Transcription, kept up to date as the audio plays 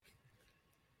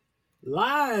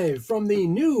Live from the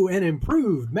new and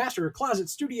improved Master Closet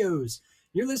Studios,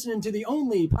 you're listening to the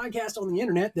only podcast on the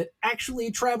internet that actually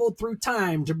traveled through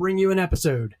time to bring you an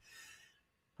episode.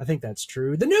 I think that's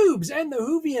true. The Noobs and the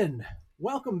Whovian.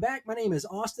 Welcome back. My name is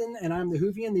Austin, and I'm the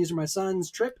Whovian. These are my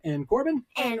sons, Trip and Corbin.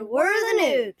 And we're the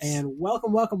Noobs. And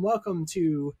welcome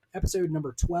to episode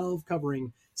number 12,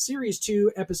 covering Series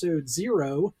 2, Episode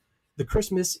 0, The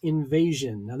Christmas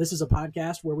Invasion. Now, this is a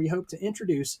podcast where we hope to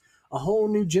introduce a whole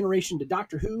new generation to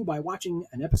Doctor Who by watching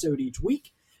an episode each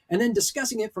week and then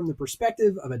discussing it from the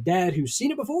perspective of a dad who's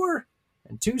seen it before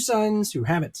and two sons who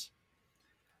haven't.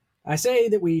 I say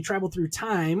that we travel through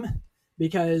time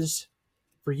because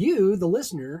for you, the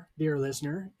listener, dear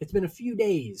listener, it's been a few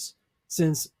days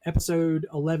since episode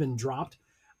 11 dropped.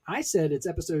 I said it's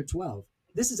episode 12.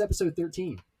 This is episode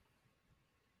 13,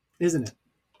 isn't it?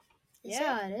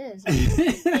 Yeah, it is.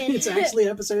 It's actually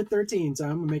episode 13, so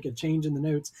I'm going to make a change in the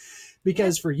notes.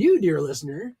 Because for you, dear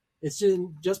listener, it's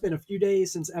just been a few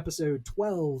days since episode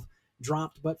 12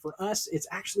 dropped. But for us, it's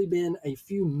actually been a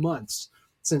few months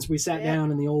since we sat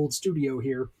down in the old studio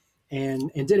here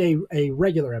and did a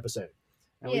regular episode.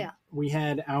 We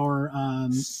had our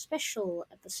special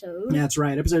episode. That's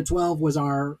right. Episode 12 was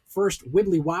our first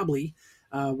Wibbly Wobbly,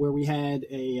 where we had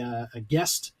a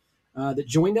guest that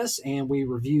joined us, and we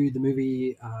reviewed the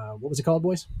movie. What was it called,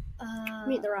 boys?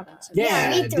 Meet the Robinsons.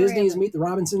 Yeah, Disney's Meet the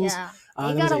Robinsons. Yeah,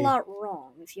 they got a lot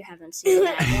wrong if you haven't seen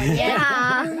that one.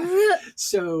 Yeah.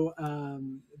 So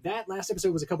that last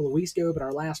episode was a couple of weeks ago, but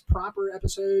our last proper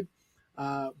episode,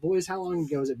 boys, how long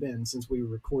ago has it been since we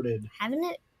recorded? Haven't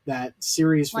it? That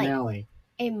series finale.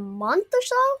 A month or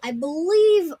so? I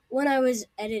believe when I was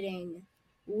editing,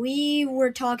 we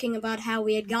were talking about how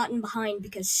we had gotten behind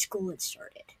because school had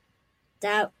started.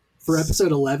 For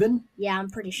episode 11? Yeah, I'm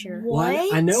pretty sure.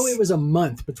 What? I know it was a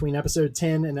month between episode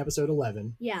 10 and episode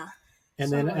 11. Yeah.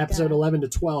 And then episode 11 to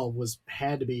 12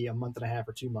 had to be a month and a half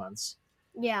or 2 months.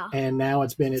 Yeah. And now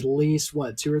it's been at least,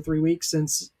 2 or 3 weeks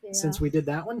since we did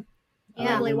that one?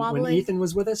 Yeah, when Ethan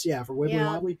was with us, for Wibbly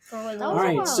Wobbly. All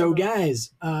right, so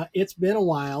guys, it's been a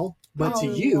while, but to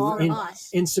you,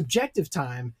 in subjective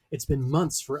time, it's been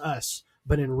months for us,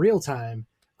 but in real time,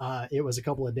 it was a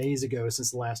couple of days ago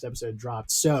since the last episode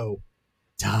dropped. So,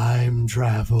 time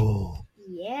travel.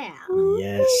 Yeah.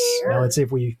 Yes. Now let's see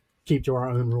if we keep to our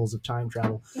own rules of time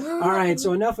travel. All right,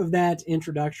 so enough of that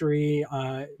introductory,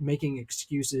 making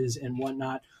excuses and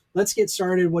whatnot. Let's get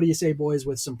started. What do you say, boys,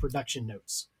 with some production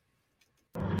notes?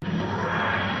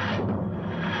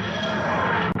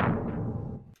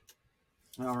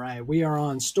 All right, we are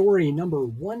on story number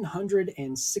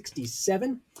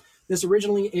 167. This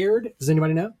originally aired. Does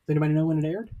anybody know? Does anybody know when it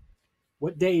aired?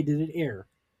 What day did it air?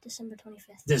 December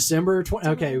 25th. December 20th.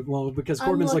 Okay, well, because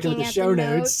Corbin's looking at the show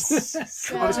notes.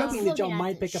 So I was hoping that y'all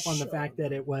might pick up on the fact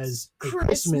that it was a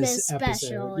Christmas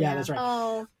episode. Yeah, that's right.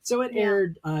 Oh, so it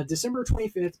aired December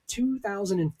 25th,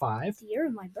 2005. The year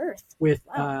of my birth. With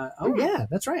that's right.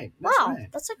 That's right.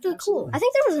 That's actually cool. I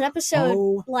think there was an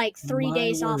episode 3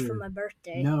 days off from my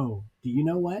birthday. No. Do you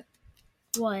know what?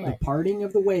 What? The Parting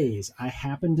of the Ways. I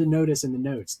happened to notice in the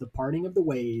notes, The Parting of the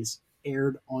Ways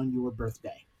aired on your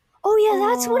birthday. Oh, yeah,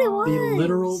 that's what it was. The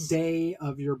literal day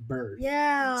of your birth.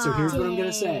 Yeah. So here's what I'm going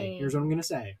to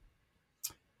say.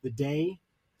 The day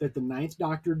that the Ninth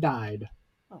Doctor died,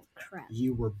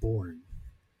 you were born.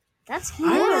 That's good.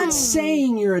 I'm not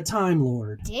saying you're a Time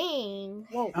Lord. Dang.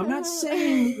 Whoa. I'm not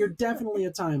saying that you're definitely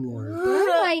a Time Lord.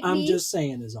 I'm just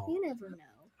saying is all. You never know.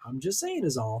 I'm just saying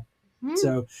is all.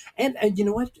 So, and you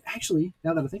know what? Actually,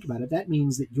 now that I think about it, that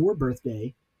means that your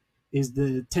birthday is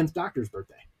the 10th Doctor's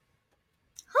birthday.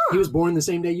 He was born the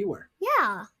same day you were.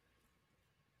 Yeah.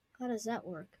 How does that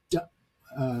work?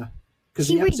 Because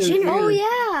the episode aired... Oh, yeah.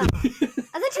 I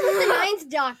thought you meant the Ninth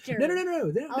Doctor. No.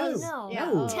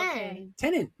 No. 10.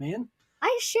 Tennant, man.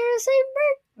 I share the same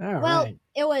birth. Well,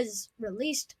 it was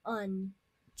released on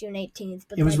June 18th.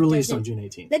 But it was released on June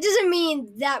 18th. That doesn't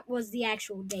mean that was the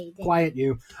actual date. Quiet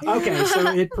you. Okay, so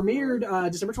it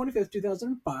premiered December 25th,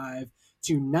 2005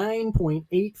 to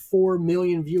 9.84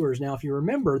 million viewers. Now, if you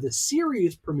remember, the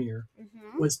series premiere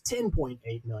was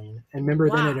 10.8 million. And remember,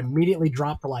 then it immediately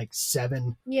dropped to like 7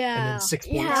 and then 6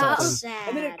 point something. Sad.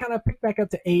 And then it kind of picked back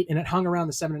up to 8, and it hung around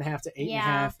the 7.5 to 8.5.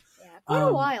 Yeah, quite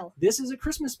a while. This is a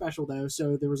Christmas special, though,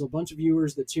 so there was a bunch of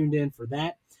viewers that tuned in for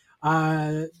that.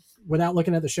 Without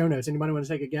looking at the show notes, anybody want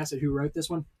to take a guess at who wrote this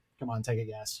one? Come on, take a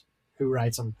guess. Who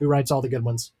writes them? Who writes all the good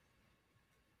ones?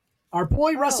 Our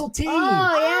boy Russell T. Oh,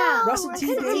 yeah. Russell T.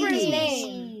 Davies. His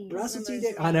name. Russell T.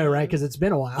 Davies. I know, right? Because it's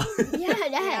been a while. Yeah,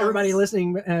 Yeah. Everybody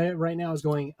listening right now is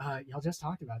going, y'all just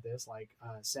talked about this like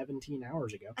 17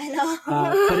 hours ago. I know.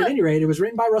 But at any rate, it was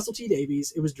written by Russell T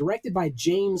Davies. It was directed by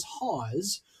James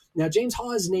Hawes. Now, James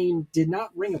Hawes' name did not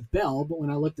ring a bell, but when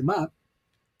I looked him up,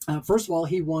 first of all,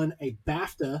 he won a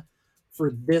BAFTA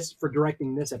for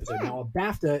directing this episode. Now, a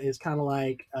BAFTA is kind of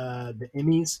like the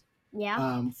Emmys.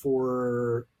 Yeah.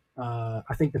 For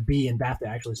I think the B in BAFTA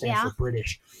actually stands for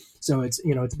British, so it's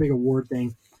it's a big award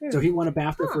thing. So he won a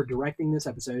BAFTA for directing this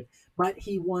episode, but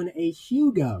he won a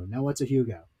Hugo. Now, what's a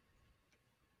Hugo?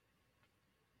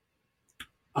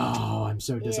 Oh, I'm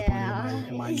so disappointed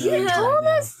in my You nerds told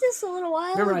right us this a little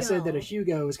while Remember ago. I said that a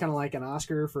Hugo is kind of like an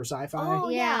Oscar for sci-fi? Oh,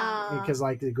 yeah. Because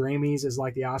like the Grammys is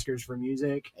like the Oscars for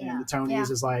music, and the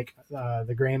Tonys is like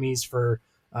the Grammys for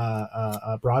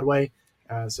Broadway.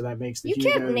 So that makes the You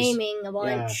Hugos. kept naming a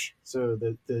bunch. Yeah. So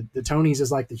the Tonys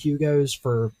is like the Hugos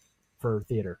for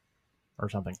theater or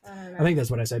something. I think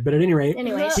that's what I said. But at any rate,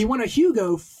 he won a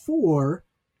Hugo for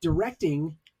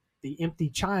directing The Empty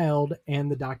Child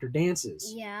and The Doctor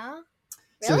Dances. Yeah.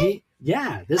 Really?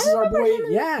 So this is our boy.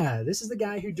 Yeah, this is the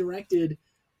guy who directed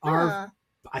our.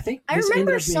 I think I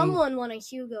remember someone won a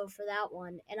Hugo for that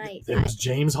one, and it was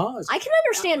James Hawes. I can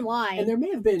understand why. And there may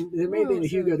have been a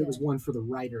Hugo that was won for the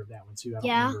writer of that one too. I don't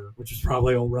remember, which was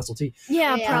probably old Russell T.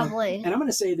 Yeah, probably. And I'm going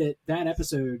to say that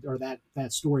episode or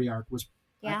that story arc was.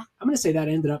 Yeah. I'm going to say that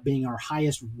ended up being our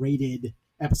highest rated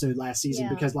episode last season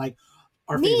because like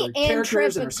our favorite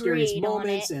characters and our scariest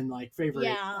moments and like favorite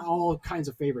all kinds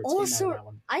of favorites came out of that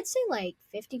one. I'd say like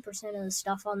 50% of the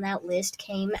stuff on that list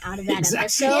came out of that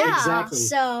exactly.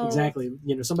 episode. Yeah. Exactly.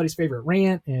 Somebody's favorite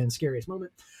rant and scariest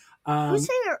moment. Whose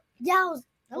favorite? Yeah,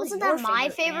 wasn't that my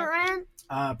favorite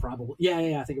rant? Probably.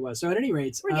 Yeah, I think it was. So at any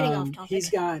rate, we're getting off topic. He's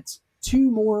got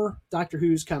 2 more Doctor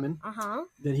Who's coming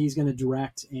that he's going to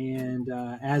direct, and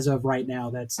as of right now,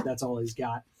 that's all he's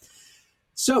got.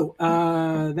 So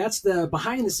that's the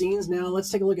behind the scenes. Now let's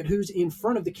take a look at who's in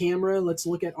front of the camera. Let's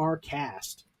look at our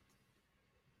cast.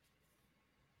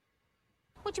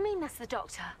 What do you mean that's the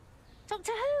Doctor?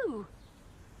 Doctor Who?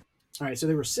 All right, so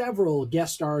there were several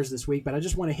guest stars this week, but I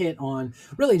just want to hit on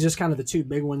really just kind of the 2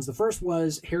 big ones. The first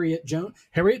was Harriet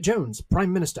Jones,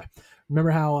 Prime Minister.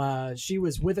 Remember how she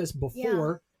was with us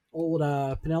before, old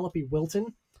Penelope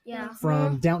Wilton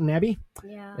from Downton Abbey?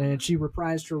 Yeah. And she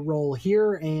reprised her role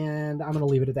here, and I'm going to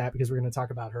leave it at that because we're going to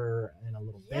talk about her in a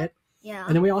little bit. Yeah.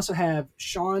 And then we also have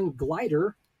Sean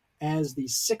Glider as the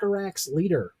Sycorax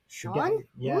leader. Sean?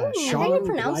 Yeah, Ooh, Sean how do you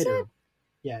pronounce Glider. it?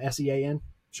 Yeah, Sean.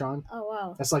 Sean. Oh,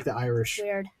 wow. That's like the Irish.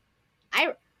 Weird.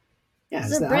 Yeah,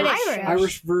 it's it's the British.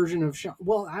 Irish version of Sean.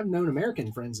 Well, I've known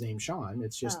American friends named Sean.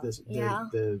 It's just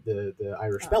the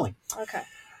Irish spelling. Okay.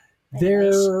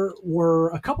 There were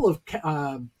a couple of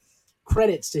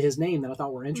credits to his name that I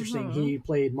thought were interesting. He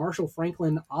played Marshall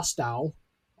Franklin Ostow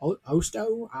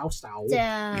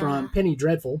from Penny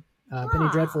Dreadful. Penny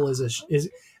Dreadful is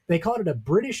they called it a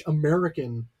British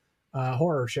American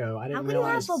horror show. I didn't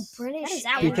realize How British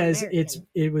because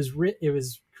it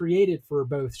was created for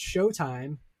both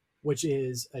Showtime, which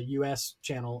is a U.S.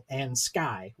 channel, and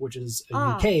Sky, which is a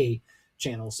UK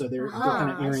channel. So they're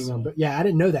kind of airing on. But yeah, I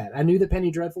didn't know that. I knew that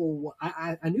Penny Dreadful.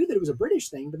 I knew that it was a British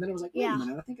thing, but then I was like, wait a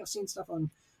minute, I think I've seen stuff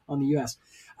on the U.S.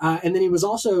 And then he was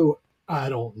also, I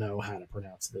don't know how to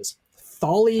pronounce this,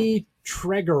 Thali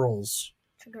Tregirls.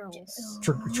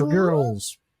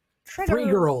 Tregirls. Three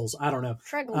Girls, I don't know,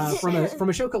 from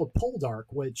a show called Poldark,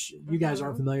 which you guys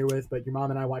aren't familiar with, but your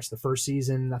mom and I watched the first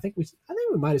season. I think we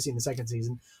might have seen the second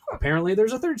season. Apparently,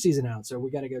 there's a third season out, so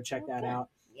we got to go check that out.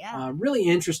 Yeah, really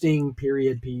interesting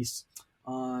period piece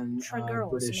on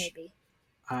British. Maybe.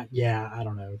 I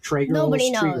don't know. Trey Girls,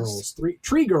 Nobody Tree knows. Girls,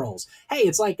 Tree Girls. Hey,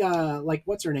 it's like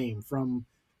what's her name from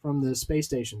the space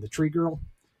station? The Tree Girl,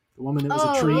 the woman that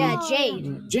was a tree. Yeah,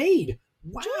 Jade. Jade.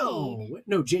 Wow.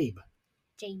 No, Jabe.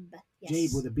 Jabe. Yes. Jade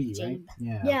with a B, Jabe. right?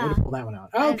 Yeah. Yeah. Way to pull that one out.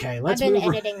 Okay, let's I've move.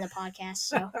 been editing the podcast,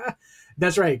 so.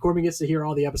 That's right. Corbin gets to hear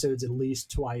all the episodes at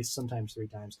least twice, sometimes 3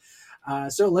 times.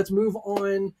 So let's move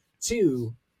on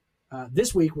to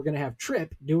this week. We're going to have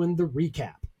Trip doing the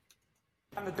recap.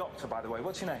 I'm the Doctor, by the way.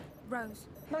 What's your name? Rose.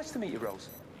 Nice to meet you, Rose.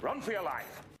 Run for your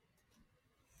life.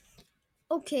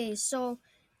 Okay, so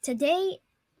today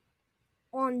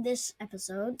on this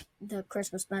episode, the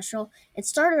Christmas special, it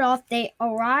started off, they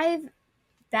arrive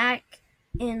back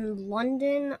in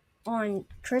London on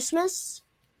Christmas,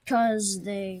 because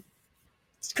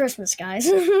it's Christmas, guys.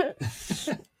 It's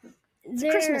a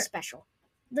Christmas special.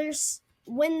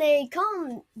 When they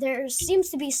come, there seems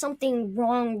to be something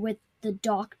wrong with the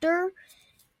Doctor,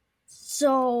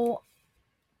 so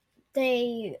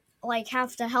they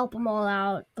have to help them all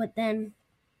out, but then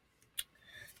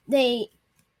they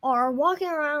are walking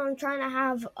around trying to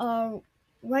have a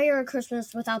regular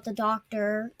Christmas without the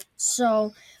doctor.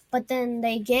 So, but then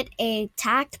they get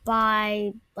attacked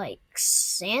by like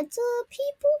Santa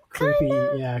people.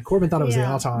 Creepy. Yeah, Corbin thought it was the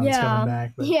Autons Yeah. coming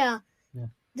back. But Yeah. Yeah.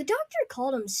 The doctor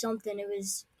called him something.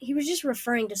 He was just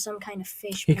referring to some kind of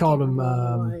fish. he but I called can't him.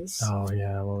 remember what it was. Oh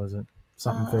yeah, what was it?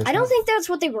 Something fish. I don't think that's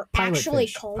what they were Pilot actually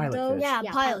fish. called, Pilot though. fish. Yeah,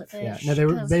 pilot fish. Yeah, no, they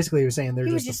were 'cause- basically saying they're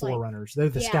He was just the just like- forerunners. They're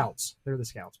the Yeah. scouts. They're the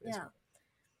scouts, basically. Yeah.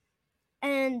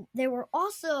 And they were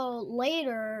also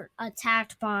later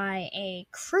attacked by a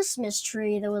Christmas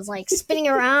tree that was like spinning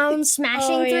around,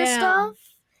 smashing Oh, through yeah. stuff.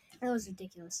 That was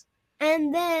ridiculous.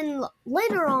 And then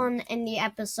later on in the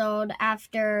episode,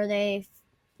 after they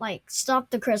like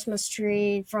stopped the Christmas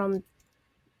tree from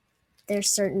their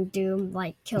certain doom,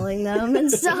 like killing them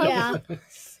and stuff, Yeah.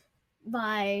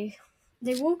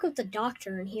 they woke up the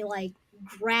doctor and he like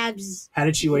grabs. How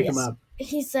did she wake him Yes. up?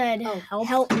 he said, Oh,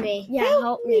 help me! Yeah,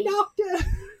 help me. doctor.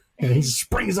 And he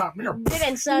springs up.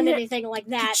 Didn't sound anything like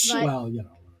that, but Well, you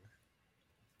know.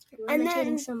 And imitating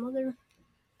then- some other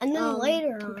And then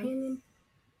later on, companion.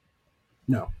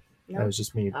 No, No? that was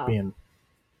just me Oh. being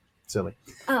silly.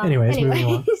 oh, Anyways, moving on.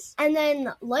 Anyways. and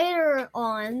then later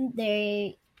on,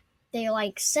 they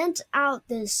like sent out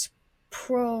this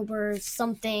probe or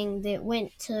something that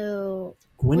went to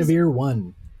Guinevere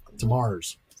 1 to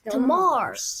Mars.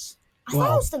 Mars. I thought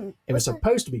Well, it was the. It was was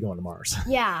supposed to be going to Mars.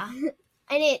 Yeah.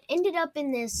 And it ended up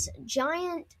in this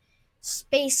giant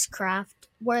spacecraft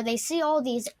where they see all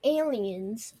these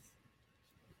aliens.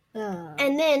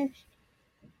 And then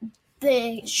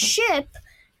the ship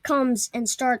comes and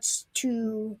starts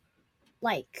to,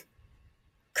 like,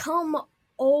 come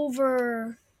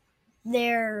over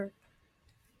their,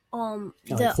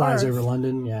 the flies Earth. over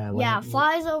London. Yeah. Yeah, London.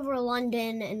 flies over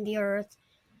London and the Earth.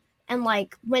 And,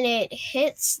 like, when it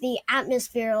hits the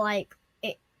atmosphere, like,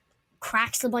 it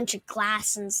cracks a bunch of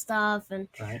glass and stuff. And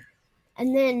Right.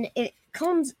 then it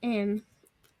comes in.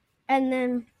 And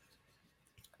then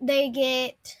they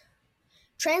get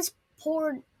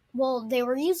transport. Well, they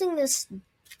were using this,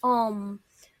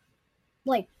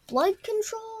 like, blood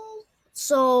control.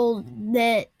 So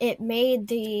that it made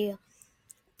the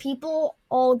people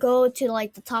all go to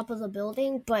like the top of the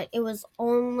building, but it was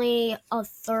only a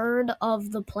third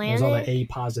of the It planet. was all the A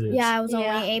positives. Yeah, it was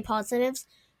Yeah. only A positives.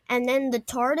 And then the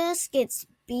TARDIS gets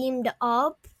beamed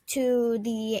up to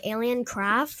the alien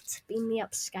craft, Beam me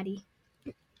up, Scotty.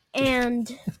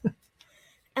 and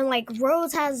and like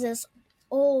Rose has this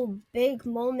old big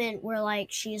moment where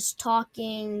like she's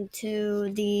talking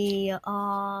to the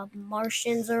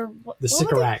Martians or what The what were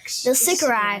they? sycorax. The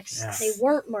sycorax. Yeah. They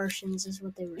weren't Martians, is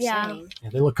what they were Yeah. saying. Yeah,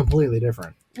 they look completely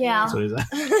different. Yeah. So is that.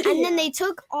 And then they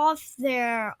took off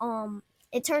their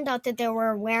it turned out that they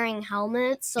were wearing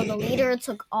helmets, so the leader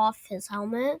took off his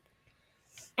helmet.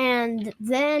 And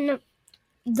then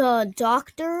the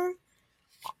doctor,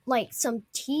 like some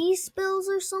tea spills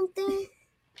or something,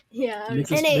 Yeah.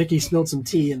 Mickey spilled some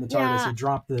tea in the TARDIS. Yeah. He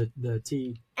dropped the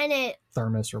tea and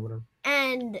thermos or whatever.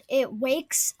 it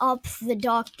wakes up the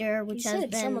doctor, He which has said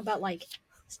something been about like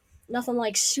nothing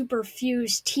like super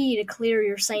fused tea to clear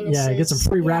your sinuses. Yeah, get some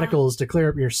free Yeah. radicals to clear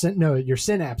up your your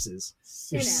synapses.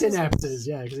 Your Synapses. synapses,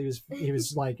 yeah, because he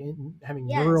was like having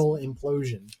Yeah, neural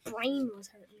implosion. Brain was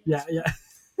hurting. Yeah, yeah.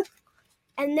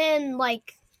 and then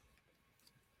like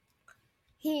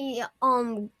he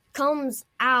comes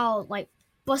out like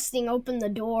busting open the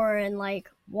door and like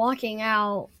walking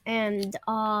out, and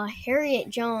Harriet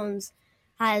Jones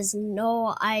has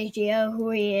no idea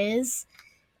who he is,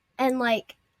 and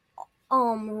like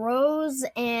Rose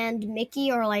and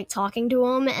Mickey are like talking to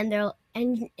him,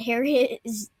 and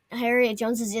Harriet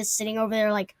Jones is just sitting over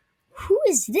there like, who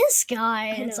is this guy?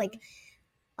 And it's like,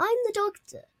 I'm the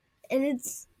doctor. And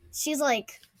she's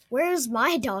like, where's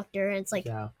my doctor? And it's like,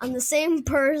 Yeah. I'm the same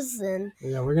person.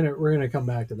 Yeah, we're gonna come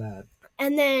back to that.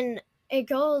 And then it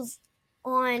goes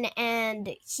on, and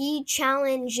he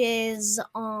challenges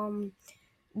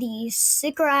the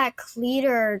sycorax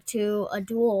leader to a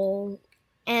duel,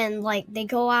 and like they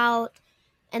go out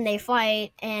and they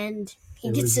fight, and he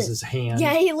gets loses his hand.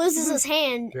 Yeah, he loses his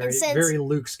hand, Very, and since very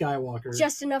Luke Skywalker.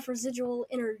 Just enough residual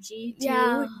energy to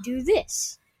Yeah. do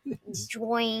this.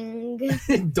 joing.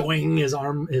 Doing his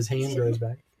hand grows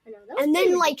back. I know, that was And then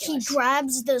pretty like he ridiculous.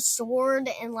 grabs the sword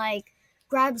and like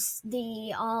grabs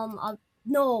the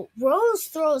no, Rose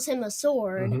throws him a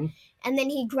sword, Mhm. and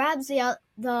then he grabs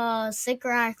the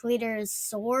sycorax leader's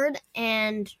sword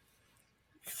and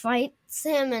fights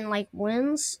him and like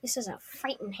wins. This is a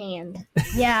fighting hand.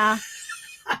 Yeah.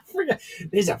 I forgot.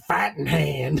 There's a fighting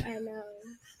hand. I know.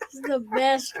 This is the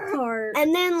best part.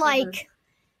 And then like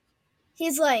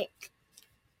he's like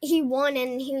he won,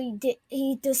 and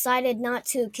he decided not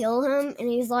to kill him, and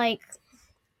he's like,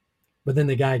 But then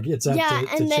the guy gets up Yeah,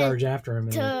 to and then charge after him.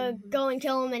 And to go and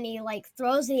kill him, and he like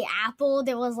throws the apple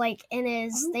that was like in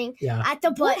his thing yeah. at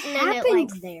the button, and it happened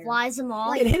like there? flies him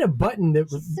off. It hit a button that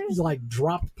There's- was like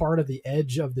dropped part of the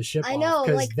edge of the ship I off, know,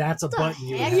 because like, that's a what the button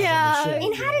you would heck? have Yeah, on the ship.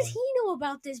 And how yeah. does he know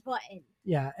about this button?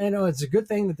 Yeah, and it's a good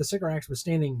thing that the sycorax was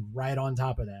standing right on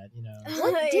top of that, you know.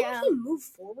 What, didn't Yeah. he move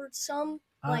forward some?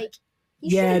 Like,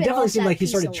 he Yeah, should've it been definitely off seemed that like he piece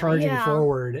started of charging Yeah.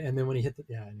 forward, and then when he hit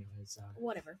the anyways,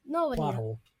 whatever. Nobody plot knows.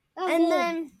 hole. That And whole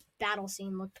then battle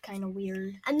scene looked kind of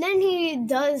weird. And then he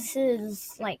does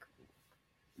his, like,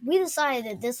 we decided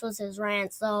that this was his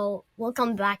rant, so we'll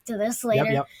come back to this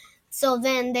later. Yep. So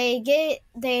then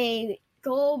they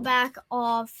go back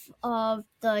off of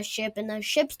the ship, and the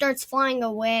ship starts flying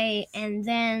away, and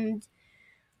then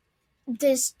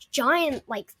this giant,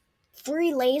 like,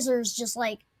 3 lasers just,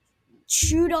 like,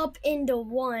 shoot up into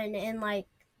one and, like,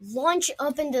 launch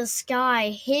up into the sky,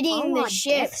 hitting the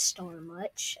ship. Death Star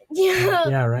much. Yeah.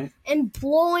 Yeah, right. And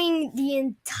blowing the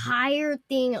entire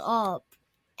thing up.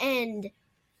 And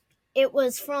it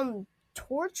was from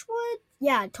Torchwood?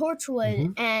 Yeah, Torchwood.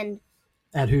 Mhm. And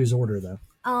At whose order, though?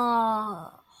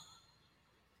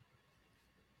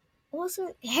 what was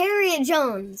it? Harriet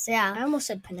Jones, yeah. I almost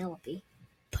said Penelope.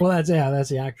 Well, that's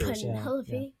the actress.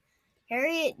 Penelope. Yeah.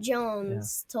 Harriet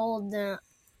Jones told the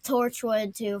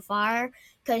Torchwood to fire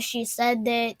because she said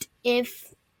that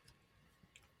if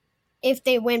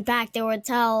they went back, they would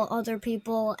tell other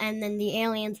people, and then the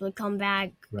aliens would come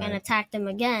back Right. and attack them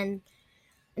again.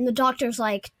 And the doctor's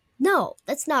like, "No,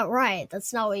 that's not right.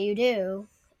 That's not what you do."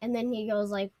 And then he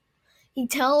goes like, he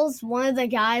tells one of the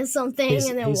guys something, He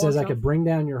and then says, walks "I off. could bring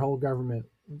down your whole government,"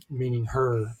 meaning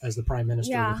her as the prime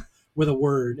minister, Yeah. with a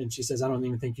word. And she says, "I don't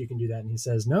even think you can do that." And he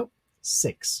says, "Nope,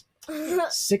 6.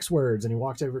 6 words." And he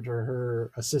walks over to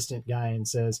her assistant guy and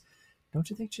says, "Don't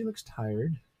you think she looks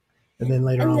tired?" And then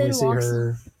later And on, then we see walks-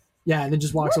 her. Yeah, and then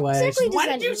just walks What away. exactly She's, does "What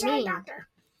that did you say, mean? doctor?"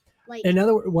 Like, And then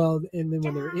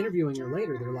when they're interviewing her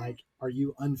later, they're like, "Are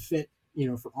you unfit,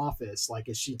 for office? Like,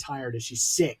 is she tired? Is she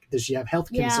sick? Does she have health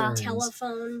Yeah. concerns?"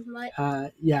 telephone much.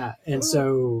 Yeah, and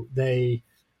so they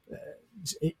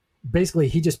basically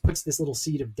he just puts this little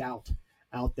seed of doubt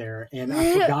out there, and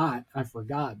I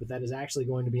forgot, but that is actually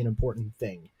going to be an important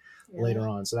thing later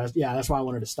on. So that's why I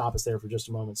wanted to stop us there for just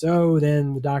a moment. So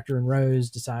then the doctor and Rose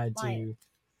decide to Right.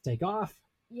 take off,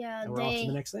 Yeah, and we're off to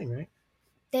the next thing, right?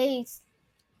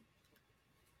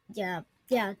 Yeah.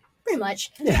 Pretty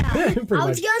much. Yeah, pretty I much.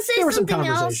 was gonna say There was some something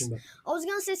else. conversation, I was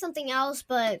gonna say something else,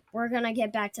 but we're gonna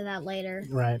get back to that later.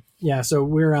 right? Yeah. So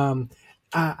we're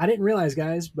I didn't realize,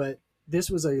 guys, but this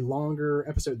was a longer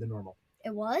episode than normal.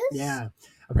 It was? Yeah,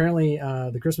 apparently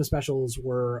the Christmas specials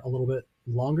were a little bit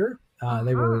longer.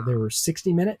 They were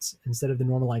 60 minutes instead of the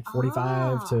normal like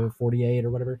 45 to 48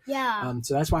 or whatever. Yeah.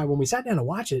 So that's why when we sat down to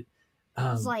watch it,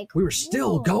 was like, we were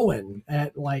still whoa. going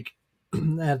at like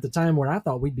at the time where I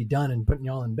thought we'd be done and putting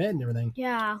y'all in bed and everything.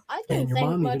 Yeah. I And didn't your think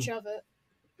mom much even- of it.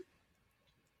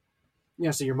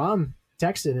 Yeah. So your mom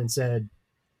texted and said,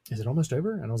 "Is it almost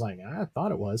over?" And I was like, "I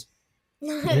thought it was."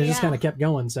 And it just kind of kept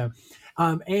going. So,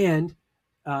 and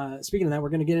speaking of that, we're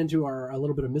going to get into a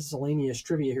little bit of miscellaneous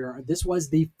trivia here. This was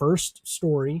the first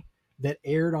story that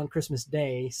aired on Christmas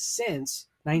Day since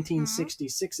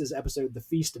 1966's episode, The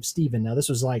Feast of Stephen. Now, this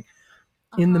was like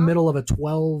in the middle of a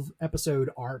 12 episode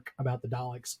arc about the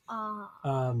Daleks.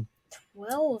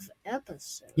 12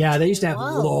 episodes. Yeah, they used to have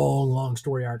Whoa. long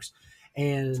story arcs.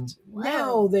 And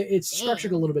now it's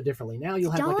structured a little bit differently. Now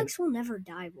you'll have like Daleks will never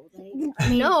die, will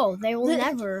they? No, they will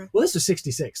never. well, this was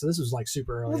 66, so this was like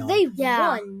super early Well, on. they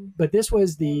Yeah. won. But this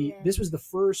was the Yeah. this was the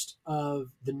first of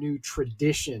the new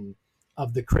tradition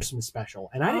of the Christmas special,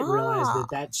 and I didn't realize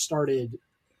that started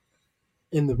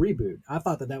in the reboot. I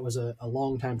thought that was a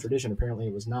long time tradition. Apparently,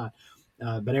 it was not.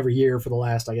 But every year for the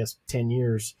last, I guess, 10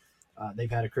 years,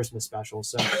 they've had a Christmas special.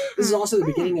 So this is also the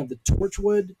beginning of the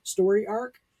Torchwood story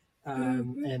arc,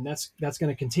 and that's going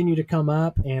to continue to come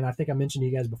up. And I think I mentioned to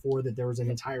you guys before that there was an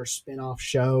entire spin-off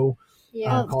show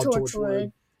Yeah. called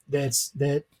Torchwood. Torchwood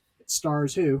that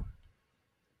stars who?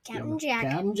 Captain Jack.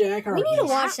 Captain Jack We need to Harkness.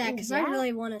 watch that because I Yeah.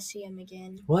 really want to see him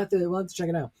again. We'll have to check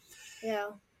it out. Yeah.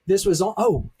 This was all.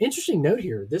 Oh, interesting note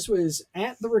here. This was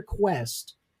at the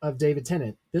request of David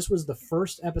Tennant. This was the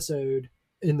first episode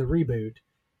in the reboot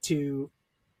to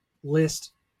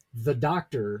list the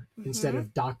Doctor instead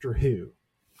of Doctor Who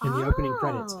in the opening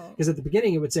credits. Oh. Because at the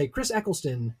beginning it would say Chris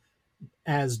Eccleston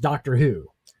as Doctor Who,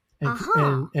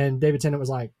 and David Tennant was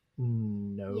like,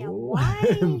 "No, Yeah,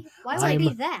 why? Why would I be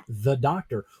I'm that? the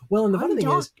Doctor." Well, and the funny I'm thing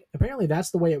is, apparently that's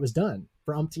the way it was done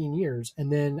for umpteen years.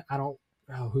 And then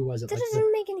who was it? That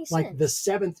doesn't make any sense. Like the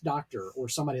 7th Doctor or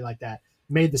somebody like that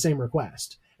made the same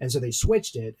request. And so they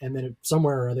switched it, and then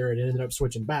somewhere or other it ended up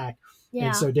switching back. Yeah.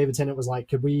 And so David Tennant was like,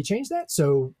 could we change that?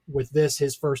 So with this,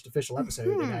 his first official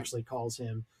episode, it actually calls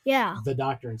him the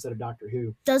Doctor instead of Doctor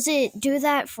Who. Does it do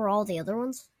that for all the other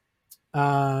ones?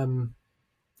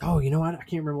 Oh, you know what? I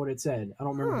can't remember what it said. I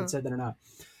don't remember if it said that or not.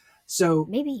 So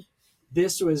maybe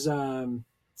this was I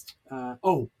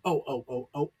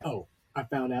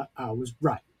found out I was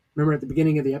right. Remember at the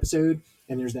beginning of the episode,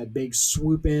 and there's that big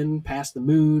swoop in past the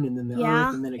moon and then the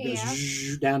Earth, and then it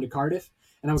goes down to Cardiff.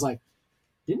 And I was like,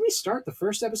 didn't we start the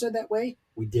first episode that way?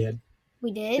 We did.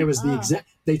 We did? It was the exact,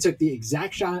 they took the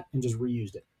exact shot and just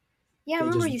reused it. Yeah, I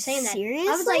remember you saying that. Seriously?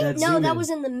 I was like, That no, zoom that in. was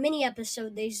in the mini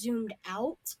episode. They zoomed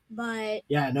out, but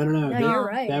Yeah, no. No, you're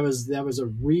right. That was a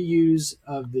reuse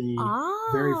of the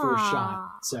very first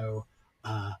shot. So,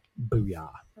 booyah.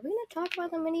 are we going to talk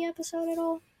about the mini episode at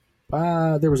all?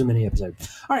 There was a mini episode.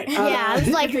 All right. Yeah, it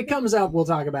was like- if it comes up, we'll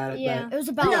talk about it. Yeah. It was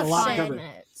We got about a lot 5 covered.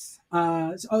 minutes.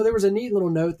 There was a neat little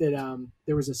note that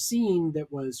there was a scene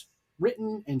that was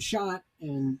written and shot,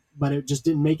 but it just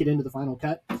didn't make it into the final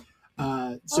cut.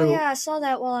 So I saw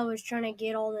that while I was trying to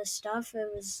get all this stuff. It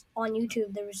was on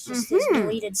YouTube. There was just this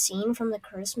deleted scene from the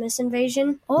Christmas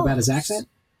invasion. about his accent.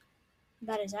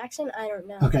 About his accent? I don't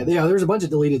know. Okay, yeah, there was a bunch of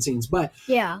deleted scenes, but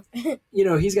Yeah.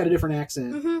 he's got a different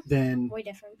accent than Way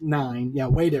different. 9. Yeah,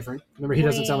 way different. Remember, he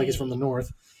doesn't sound like he's from the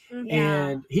north. Mhm.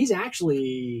 And he's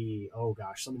actually, oh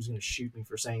gosh, someone's going to shoot me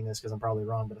for saying this because I'm probably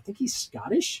wrong, but I think he's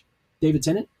Scottish, David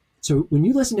Tennant. So when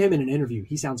you listen to him in an interview,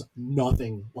 he sounds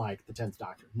nothing like the 10th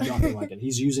Doctor. Nothing like it.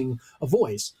 He's using a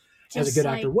voice as a good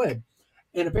actor would.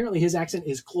 And apparently his accent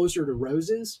is closer to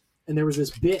Rose's. And there was this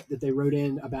bit that they wrote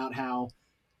in about how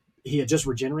he had just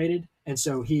regenerated. And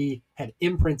so he had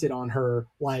imprinted on her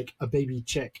like a baby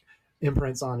chick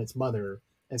imprints on its mother.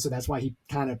 And so that's why he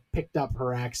kind of picked up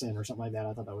her accent or something like that.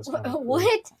 I thought that was kind of cool.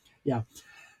 What? Yeah.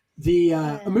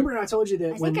 Remember I told you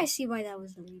that I think I see why that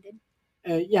was deleted.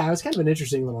 it was kind of an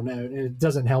interesting little note. And it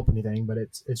doesn't help anything, but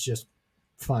it's just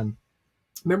fun.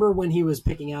 Remember when he was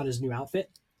picking out his new outfit?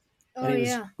 Oh, And he was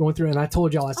yeah. going through, and I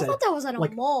told y'all, I I said, thought that was at a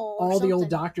like, mall or all the old something.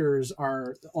 doctors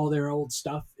all their old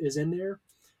stuff is in there.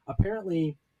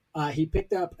 Apparently, he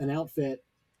picked up an outfit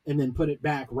and then put it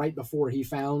back right before he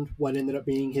found what ended up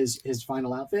being his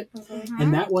final outfit.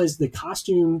 And that was the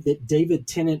costume that David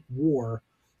Tennant wore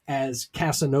as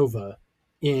Casanova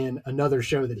in another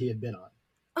show that he had been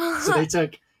on. So they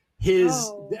took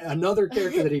another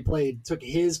character that he played, took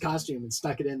his costume and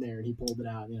stuck it in there, and he pulled it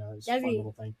out. It was a That'd fun be-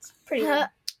 little thing. Pretty Yeah.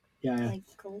 like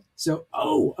cool. So,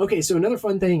 okay. So another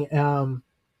fun thing,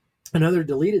 another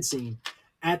deleted scene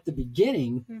at the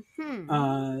beginning.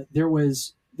 There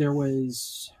was.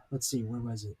 Let's see, where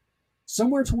was it?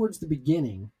 Somewhere towards the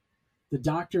beginning, the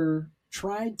Doctor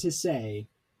tried to say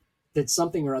that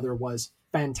something or other was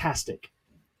fantastic,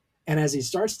 and as he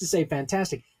starts to say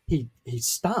fantastic, he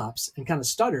stops and kind of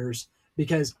stutters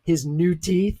because his new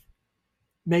teeth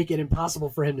make it impossible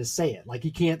for him to say it. Like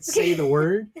he can't say the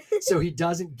word, so he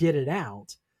doesn't get it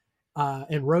out.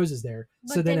 And Rose is there.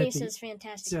 But so then then he says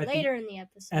fantastic so at the- later in the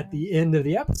episode. at the end of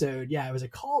the episode, it was a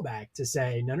callback to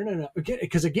say, no.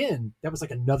 Because again, that was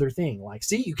like another thing. Like,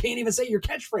 see, you can't even say your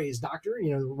catchphrase, Doctor.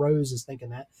 Rose is thinking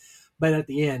that. But at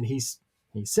the end, he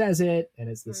says it, and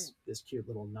it's this cute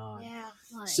little nod. Yeah.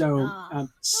 So,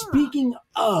 speaking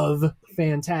of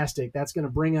fantastic, that's going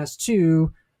to bring us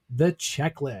to the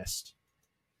checklist.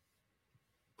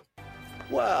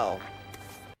 Well,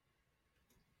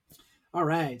 All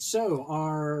right. So,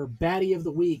 our baddie of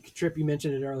the week. Trip, you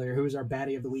mentioned it earlier. Who is our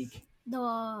baddie of the week?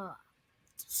 The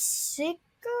sycorax?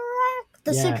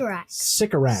 The Yeah. sycorax.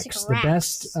 Sycorax, the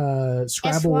best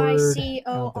Scrabble word.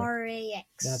 Sycorax.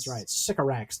 That's right.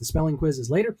 Sycorax. The spelling quiz is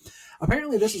later.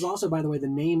 Apparently, this is also, by the way, the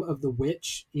name of the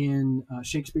witch in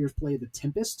Shakespeare's play The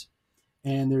Tempest.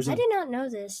 And there's I did not know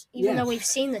this, even Yeah. though we've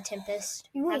seen The Tempest.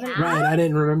 Wait, Haven't- right. I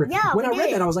didn't remember. Yeah, when we I read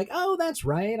did. that, I was like, oh, that's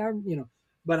right.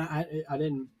 But I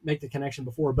didn't make the connection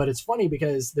before. But it's funny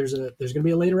because there's going to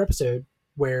be a later episode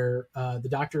where the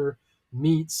Doctor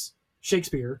meets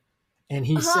Shakespeare, and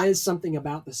he says something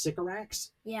about the sycorax.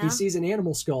 Yeah. He sees an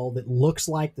animal skull that looks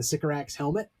like the sycorax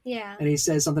helmet, Yeah. and he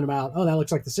says something about, oh, that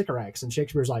looks like the sycorax, and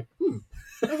Shakespeare's like,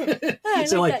 I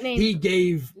so like like that name. he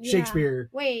gave Yeah. Shakespeare.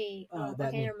 Wait. that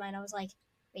Okay, name. never mind. I was like,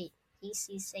 wait, he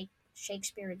sees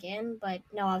Shakespeare again? But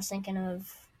no, I was thinking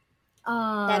of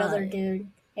that other dude.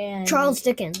 And Charles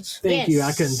Dickens. Thank you. I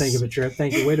Yes. couldn't think of it, Trip.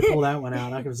 Thank you. Way to pull that one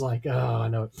out. I was like, oh, I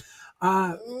know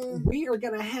it. We are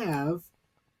going to have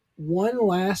one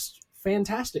last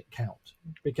fantastic count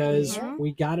because Yeah.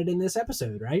 we got it in this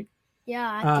episode, right?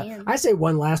 Yeah, damn. I say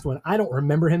one last one. I don't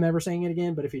remember him ever saying it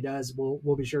again, but if he does,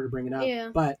 we'll be sure to bring it up. Yeah.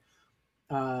 But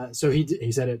so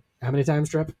he said it how many times,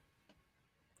 Trip?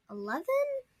 11?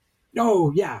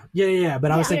 Oh yeah.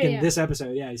 But I was thinking Yeah. this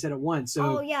episode. Yeah, he said it once.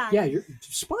 So Yeah. you're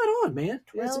spot on, man.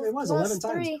 Yes, it was 11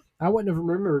 times. 3. I wouldn't have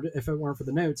remembered if it weren't for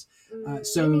the notes.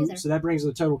 So that brings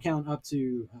the total count up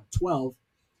to 12.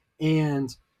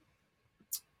 And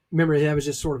remember, that was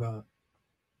just sort of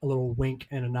a little wink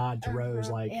and a nod to Rose,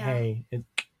 like, yeah. hey,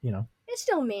 It's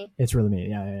still me. it's really me.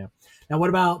 Yeah. Now, what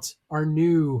about our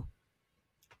new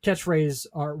catchphrase,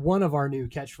 one of our new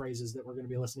catchphrases that we're going to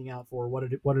be listening out for? What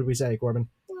did we say, Corbin?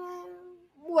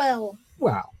 Well.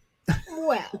 Wow.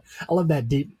 Well. I love that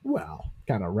deep, wow,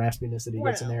 kind of raspiness that he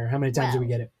gets in there. How many times did we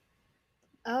get it?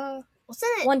 Wasn't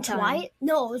it One time. twice?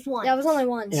 No, it was one. Yeah, it was only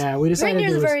once. Yeah, we Right decided near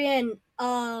it the was, very end. It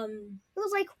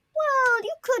was like, well,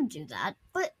 you could do that,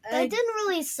 but that didn't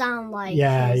really sound like.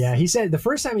 Yeah. He said the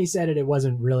first time he said it, it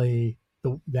wasn't really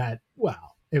that.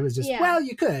 Well, it was just well,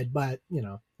 you could, but that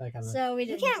kind of. So we You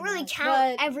didn't. can't do really that,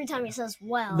 count but- every time he says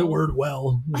well. the word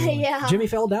well. Yeah. Jimmy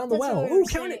fell down the That's well. what we were Oh,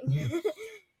 count it. saying.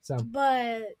 So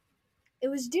But it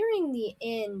was during the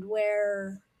end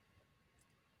where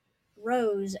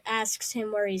Rose asks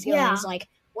him where he's going. Yeah. He's like,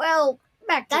 well,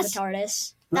 back to That's- the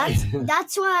TARDIS.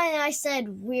 That's why I said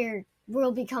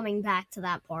we'll be coming back to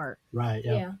that part. right.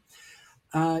 Yeah.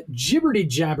 Gibberty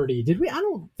jabberty. Did we? I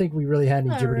don't think we really had any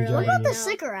Not gibberty really. What about the jabberty.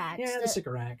 sycorax? Yeah, the That-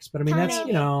 sycorax. But I mean, that's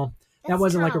Kinda- that that's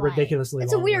wasn't like a kinda ridiculously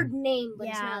It's a long weird one. name, but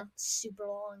it's Yeah. not super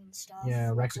long and stuff.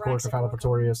 Yeah, Like Rexicor,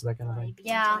 Cephalopatorius, that kind of he thing. begins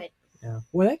Yeah. with it. Yeah.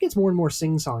 Well, that gets more and more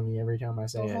sing-songy every time I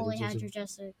say The it. holy It's just a-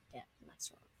 hydrogestic. Yeah,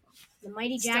 that's right. The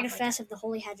mighty Stuff like Jagafest of the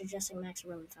Holy Hadrodessing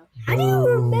Maxaromanthal How do you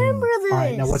Boom. remember All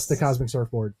right, now this? what's the cosmic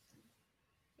surfboard?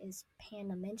 is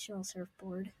pan-dimensional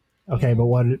surfboard. Okay, but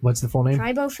what's the full name?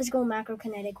 Tribophysical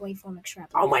macrokinetic waveform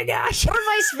extrapolation. Oh my gosh! Or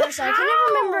vice versa. I can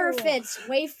never remember if How? it's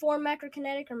waveform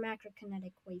macrokinetic or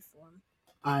macrokinetic waveform.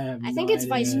 I think it's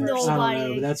vice versa. I don't know,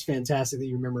 Nobody. but that's fantastic that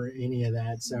you remember any of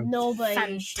that. So Nobody.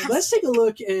 Fantastic. let's take a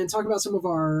look and talk about some of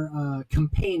our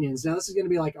companions. Now, this is going to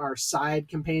be like our side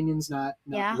companions, not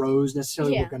Yeah. Rose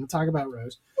necessarily. Yeah. We're going to talk about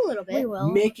Rose. A little bit. We will.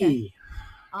 Mickey.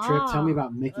 Trip, tell me Ah.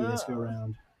 about Mickey this go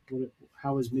round.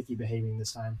 How is Mickey behaving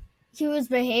this time? He was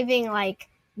behaving like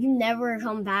you never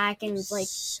come back, and like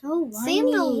So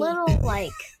seemed a little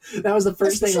like That was the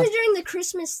first Especially thing. during the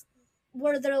Christmas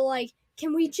where they're like,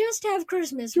 can we just have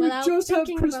Christmas Can we without just have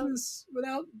thinking Christmas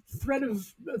without threat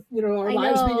of our I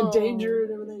lives being in know. danger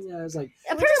and everything? Yeah, I was like,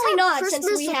 about... Apparently have not, Christmas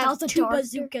since we have without the two doctor?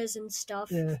 bazookas and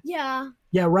stuff. yeah.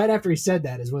 yeah. Right after he said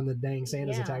that is when the dang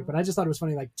Santas Yeah. attacked. But I just thought it was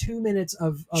funny, like 2 minutes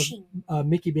of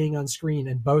Mickey being on screen,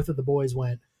 and both of the boys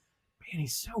went, "Man,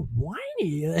 he's so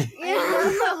whiny,"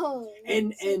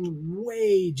 and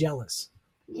way jealous,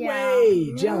 Yeah. way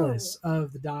No. jealous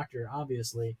of the doctor,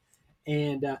 obviously.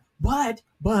 And but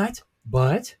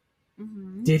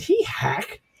Mhm. did he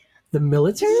hack the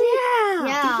military? Yeah.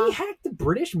 Yeah. Did he hack the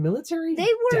British military? They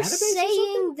were database or something?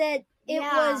 saying that it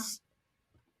Yeah. was.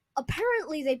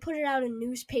 Apparently, they put it out in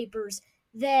newspapers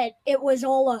that it was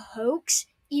all a hoax,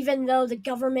 even though the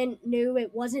government knew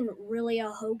it wasn't really a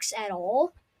hoax at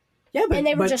all. Yeah, but And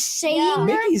they were but just saying that.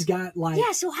 Mickey's got like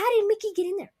Yeah, so how did Mickey get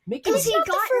in there? Mickey's It's not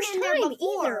the gotten first in there time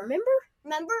before. either, remember?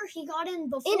 Remember, he got in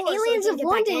before. In so he Aliens could of get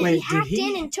back London, in. Wait, he did hacked he-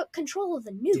 in and took control of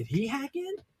the nuke. Did he hack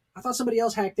in? I thought somebody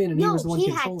else hacked in, and he No, was the one he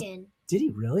controlling. hacked in. Did he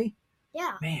really?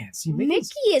 Yeah. Man, see,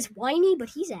 Mickey is whiny, but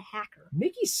he's a hacker.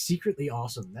 Mickey's secretly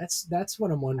awesome. That's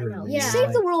what I'm I wondering. know. Is He Yeah. saved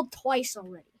like, the world twice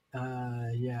already.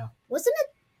 yeah. Wasn't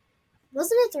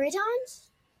it 3 times?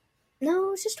 No,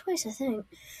 it was just twice, I think.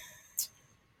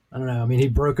 I don't know. I mean, he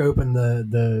broke open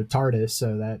the TARDIS,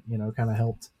 so that kind of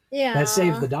helped. Yeah. That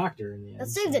saved the Doctor in the end. That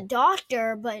saved the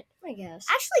doctor, but I guess.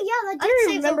 actually, yeah, that I did don't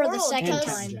save remember the the world second and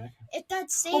because Captain time. Jack.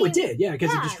 That saved. Oh, it did, yeah,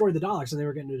 because Yeah. it destroyed the Daleks, and they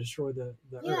were getting to destroy the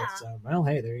Yeah. Earth. So, well,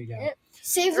 hey, there you go. Yeah.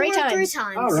 Saved the 3 world 3 times.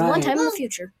 times. All right. One time in Well, the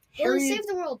future. Well, he Harriet- saved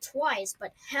the world twice,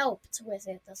 but helped with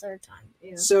it the 3rd time.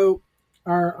 Yeah. So,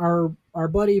 our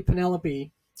buddy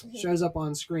Penelope shows up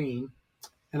on screen,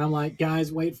 and I'm like,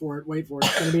 guys, wait for it,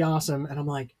 it's gonna be awesome. And I'm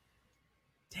like,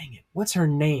 dang it, what's her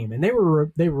name? And they were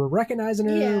recognizing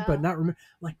her, Yeah. but not remember.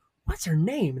 I'm like, what's her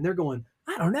name? And they're going,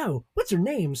 I don't know, what's her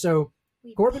name? So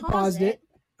We Corbin pause paused it.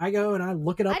 I go and I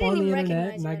look it I up didn't on the even internet,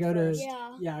 recognize and I it go at to first.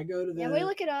 Yeah. I go to Yeah, we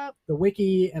look it up. the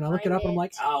wiki, and I look it Find up, and I'm it.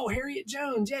 like, oh, Harriet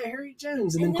Jones, yeah, Harriet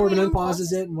Jones. And And then then we Corbin unpause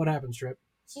unpauses it, and what happens, Trip?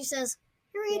 She says,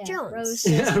 Harriet Yeah, Jones. Rose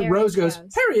says Harriet Rose goes,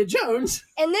 Jones. Harriet Jones.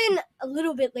 And then a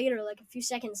little bit later, like a few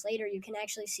seconds later, you can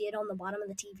actually see it on the bottom of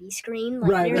the TV screen.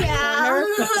 Like Right, near right. the Yeah.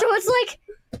 corner. So it's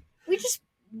like, we just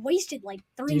wasted like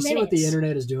 3 Do you minutes. see what the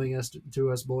internet is doing to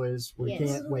us boys? We Yes.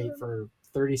 can't wait for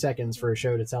 30 seconds for a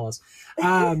show to tell us.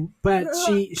 But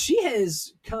she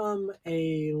has come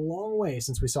a long way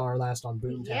since we saw her last on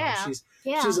Boomtown.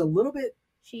 Yeah. She's a little bit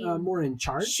She more in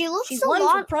charge. She looks she's a won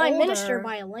lot for prime older. minister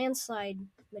by a landslide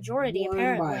majority, Won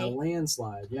apparently. by a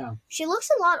landslide, yeah. She looks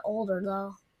a lot older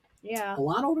though. Yeah. A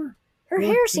lot older? Her Yeah,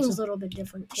 hair think seems so. a little bit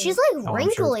different. Too. She's like I'm sure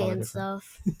it's wrinkly probably and different.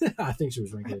 stuff. I think she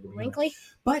was wrinkly. to begin with. wrinkly.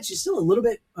 But she's still a little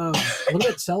bit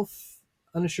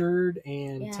self-unassured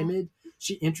and Yeah. timid.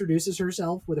 She introduces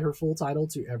herself with her full title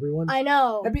to everyone. I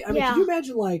know. I mean, Yeah. can you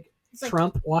imagine It's like,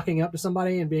 Trump walking up to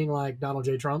somebody and being like, Donald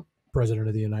J. Trump, President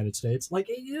of the United States? Like,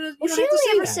 you don't Well, have she to only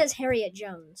say ever that. says Harriet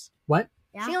Jones. What?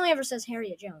 yeah. She only ever says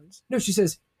Harriet Jones. No, she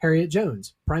says Harriet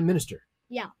Jones, Prime Minister.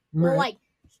 Yeah. Remember- Well, like,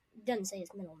 doesn't say his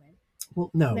middle name. Well,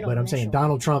 no, middle but I'm saying initial.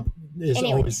 Donald Trump is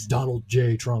Anyways. always Donald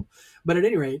J. Trump. But at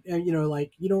any rate,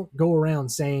 you don't go around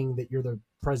saying that you're the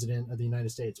President of the United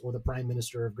States or the Prime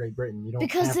Minister of Great Britain. You don't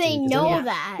because have they to, know yeah.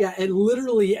 that. Yeah, and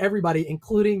literally everybody,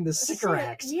 including the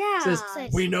sycorax, Yeah. says,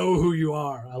 Says- "We know who you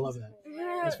are." I love that. That's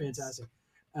Yes. fantastic.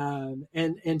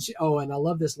 And she, and I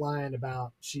love this line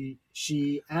about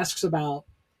she asks about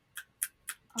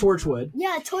Torchwood.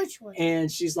 Yeah, Torchwood. And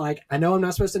she's like, I know I'm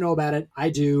not supposed to know about it. I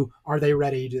do. Are they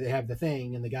ready? Do they have the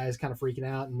thing? And the guy's kind of freaking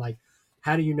out and like,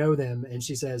 how do you know them? And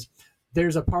she says,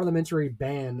 there's a parliamentary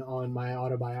ban on my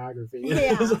autobiography. Yeah.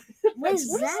 What does What does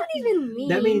that that even mean?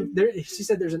 That means she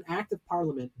said there's an act of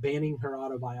parliament banning her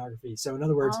autobiography. So in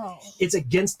other words, Oh. it's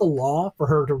against the law for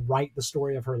her to write the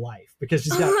story of her life because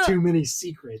she's got too many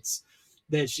secrets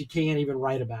that she can't even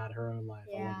write about her own life.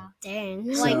 I love Yeah. Dang.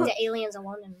 Like So- the aliens in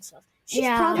London and stuff. She's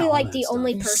Yeah. probably Yeah, all like that the stuff.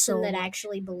 only It's person so- that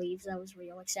actually believes that was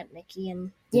real, except Mickey and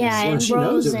it. Yeah, Well, and she knows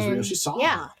Rose it was real. and She saw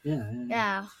Yeah. it. Yeah.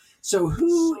 yeah. So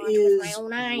who Saw it with my is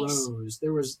own eyes. Rose?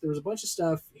 There was a bunch of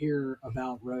stuff here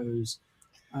about Rose.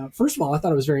 First of all, I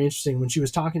thought it was very interesting when she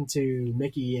was talking to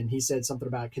Mickey and he said something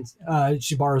about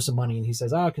she borrows some money and he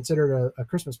says, "Oh, consider it a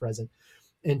Christmas present,"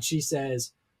 and she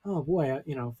says, "Oh boy,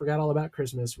 forgot all about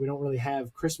Christmas. We don't really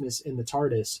have Christmas in the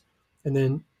TARDIS," and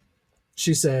then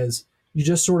she says, "You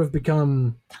just sort of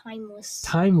become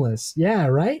timeless." Yeah,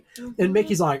 right. Mhm. And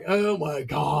Mickey's like, "Oh my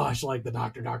gosh, like the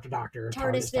doctor,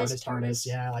 TARDIS this, TARDIS.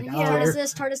 yeah, like Yeah, TARDIS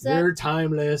this, TARDIS that. you're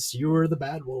timeless. You're the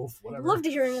bad wolf. I'd Whatever." love to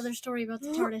hear another story about the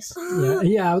TARDIS.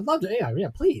 Yeah, I would love to. Yeah,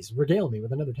 please regale me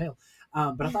with another tale.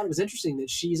 But I thought it was interesting that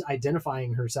she's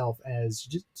identifying herself as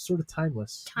just sort of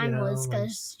timeless. Timeless like,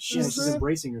 because yeah, she's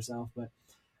embracing herself, but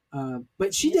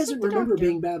she Just doesn't like the remember Doctor.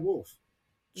 being Bad Wolf.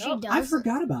 she No, does. I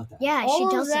forgot about that. Yeah, All she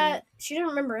of doesn't. that. She didn't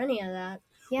remember any of that.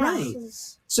 Yeah. Right.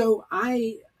 So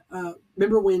I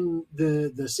remember when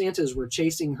the Santas were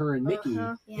chasing her and Mickey,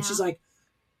 Uh-huh. Yeah. and she's like,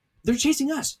 "They're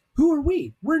chasing us. Who are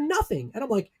we? We're nothing." And I'm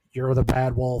like, "You're the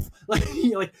Bad Wolf." Like,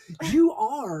 you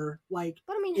are like.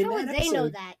 But I mean, In how would that they know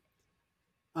episode, that?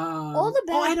 All the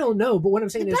bad- I don't know, but what I'm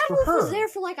saying The is Bad for Wolf her. was there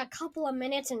for like a couple of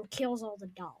minutes and kills all the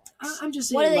Daleks. I'm just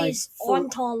saying, What do like, these for-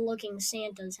 wonton-looking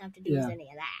Santas have to do Yeah. with any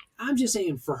of that? I'm just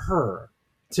saying for her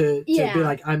to Yeah. be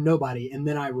like, I'm nobody, and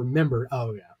then I remember,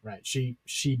 oh yeah, right.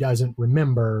 She doesn't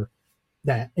remember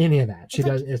that any of that. She It's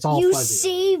like, does. It's all You fuzzy.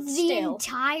 saved the Still.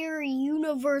 entire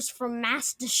universe from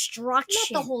mass destruction.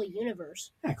 Not the whole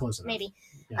universe, Yeah, close enough. maybe.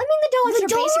 Yeah. I mean, the Daleks The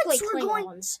are Daleks basically were going-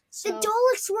 Klingons. The So.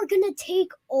 Daleks were gonna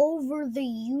take over the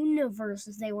universe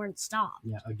if they weren't stopped.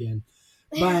 Yeah, again.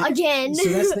 But Again. so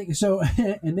that's the thing. So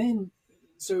and then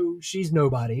so she's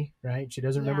nobody, right? She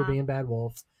doesn't remember Yeah. being Bad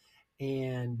Wolf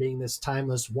and being this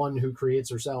timeless one who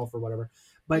creates herself or whatever.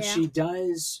 But Yeah. she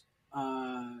does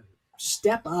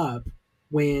step up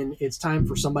when it's time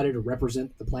for somebody to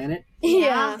represent the planet.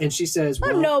 Yeah. And she says,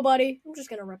 well, I'm nobody. I'm just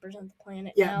gonna represent the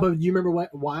planet. yeah, now. but you remember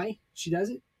why she does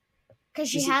it? Because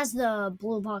she Is it- has the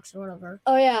blue box or whatever.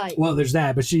 Oh yeah. Well, there's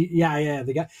that, but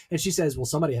the guy, and she says, well,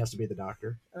 somebody has to be the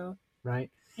doctor. Oh.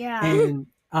 Right. Yeah. And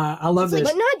I love this.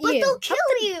 But not But you. they'll kill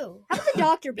you. How about the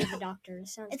doctor be the doctor? It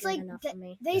sounds It's good like enough for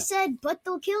me. They Yeah. said, but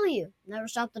they'll kill you. Never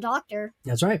stop the doctor.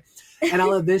 That's right. And I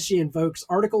love this. She invokes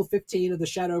Article 15 of the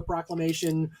Shadow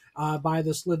Proclamation by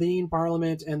the Slitheen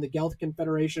Parliament and the Gelth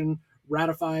Confederation,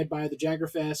 ratified by the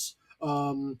Jaggerfests.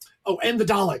 And the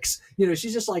Daleks.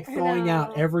 She's just like I throwing out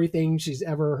know. everything she's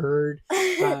ever heard.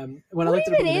 When I What looked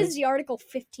it up even in the is notes- the Article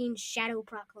 15 Shadow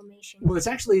Proclamation? well, it's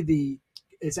actually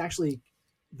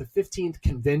the 15th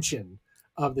convention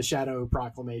of the Shadow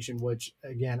Proclamation, which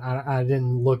again I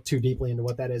didn't look too deeply into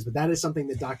what that is, but that is something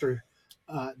that Doctor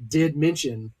did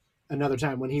mention another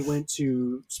time when he went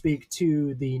to speak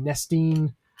to the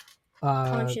Nestine.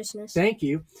 Consciousness. Thank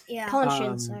you. Yeah.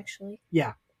 Conscience, um, actually.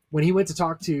 When he went to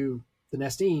talk to the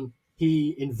Nestine,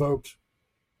 he invoked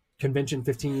Convention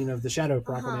 15 of the Shadow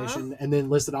Proclamation and then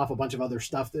listed off a bunch of other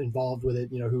stuff that involved with it.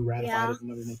 Who ratified Yeah. it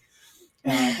and everything.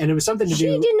 And it was something to She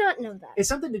do. did not know that. It's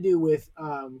something to do with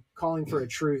calling for a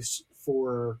truce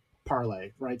for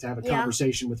parley, right? To have a Yeah.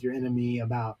 conversation with your enemy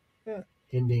about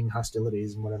ending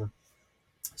hostilities and whatever.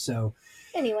 So,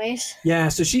 Anyways. yeah,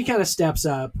 so she kind of steps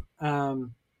up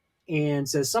and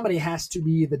says somebody has to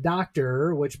be the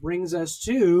doctor, which brings us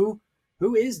to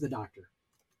who is the doctor?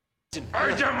 I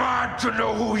demand to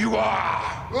know who you are!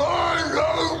 I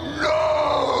don't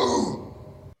know!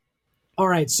 All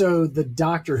right, so the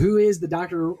doctor, who is the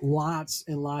doctor? Lots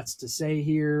and lots to say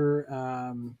here.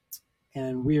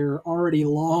 And we're already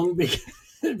long because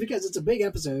it's a big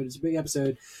episode. It's a big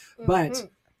episode. But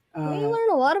We learn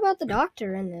a lot about the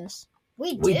doctor in this.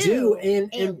 We we do. a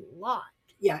And lot.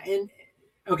 yeah, and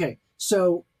okay,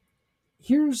 so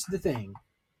here's the thing.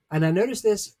 And I noticed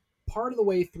this part of the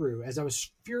way through as I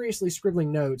was furiously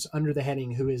scribbling notes under the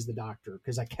heading, Who is the Doctor?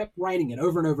 Because I kept writing it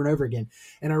over and over and over again.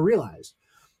 And I realized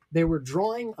they were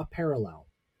drawing a parallel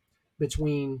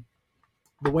between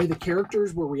the way the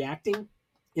characters were reacting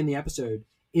in the episode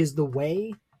is the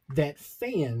way that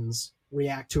fans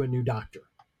react to a new Doctor.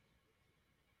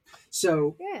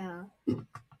 So, Yeah.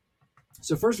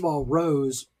 so first of all,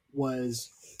 Rose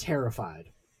was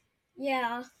terrified.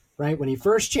 Yeah. Right? When he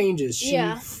first changes, she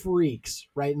Yeah. freaks,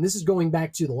 right? And this is going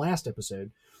back to the last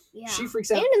episode. Yeah. She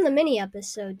freaks out. And in the mini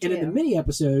episode, too. And in the mini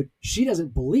episode, she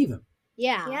doesn't believe him.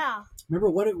 Yeah. Yeah. Remember,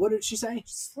 what did she say?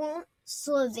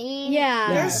 Slovene. Yeah. Yeah.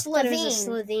 There's There's a Slovene.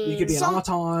 Slovene. You could be an Some-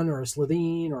 Auton or a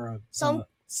Slovene or a...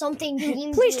 Something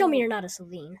beams Please tell you me you're not a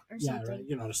Slovene. or yeah, something. right.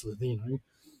 You're not a Slovene,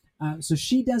 right? So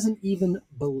she doesn't even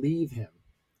believe him.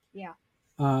 Yeah.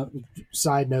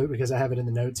 Side note, because I have it in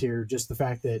the notes here, just the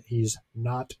fact that he's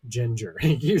not ginger.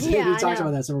 he Yeah, I talks know.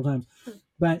 about that several times.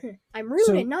 But I'm rude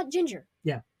So- and not ginger.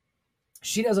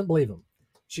 she doesn't believe him.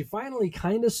 She finally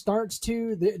kind of starts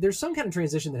to. There's some kind of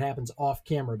transition that happens off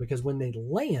camera because when they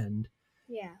land,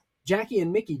 Yeah. Jackie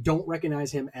and Mickey don't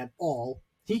recognize him at all.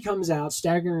 He comes out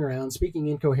staggering around, speaking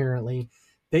incoherently.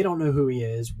 They don't know who he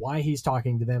is, why he's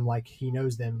talking to them like he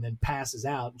knows them, and then passes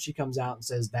out. And she comes out and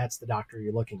says, "That's the doctor.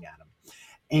 You're looking at him."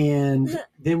 And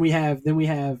then we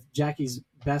have Jackie's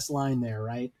best line there,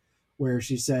 right, where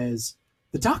she says,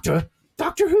 "The doctor,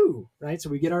 Doctor Who," right? So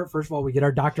we get our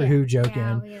Doctor Who joke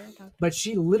in, but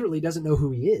she literally doesn't know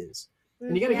who he is.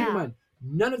 And you got to keep in mind,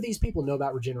 none of these people know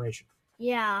about regeneration.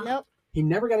 Yeah. Nope. He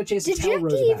never got a chance Did to tell Jackie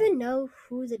Rose about it. even know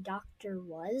who the doctor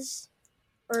was?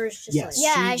 Or it's just Yes.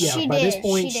 Yeah, she By this did,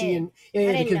 point, she she did. and I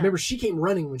didn't because know. remember, she came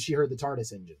running when she heard the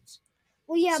TARDIS engines.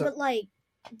 Well, yeah, So- but like,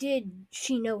 did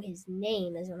she know his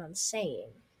name? Is what I'm saying.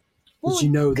 Did she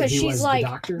know that Because he she's was like the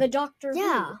doctor? the doctor.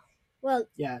 Yeah. Who? Well,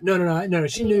 Yeah, no.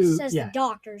 She I mean, knew. It says Yeah, the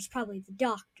doctor is probably the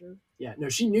doctor. yeah. No,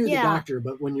 she knew Yeah. the doctor.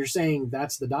 But when you're saying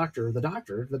that's the doctor, the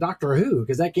doctor who?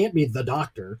 Because that can't be the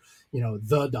doctor.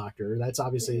 The doctor. That's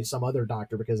obviously some other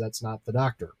doctor because that's not the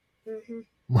doctor.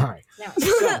 Mm-hmm. All right. No.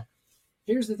 So,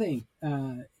 here's the thing.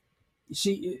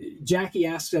 Jackie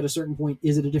asks at a certain point,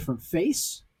 is it a different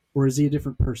face or is he a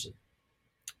different person?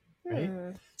 Right?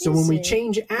 So when we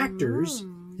change actors,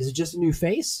 is it just a new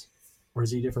face or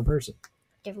is he a different person?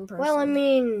 Different person. Well, I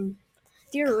mean,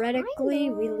 theoretically,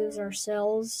 Kinda. we lose our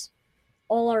cells,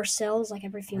 all our cells, like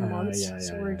every few months. yeah,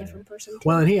 so yeah, we're a yeah, different person. Too.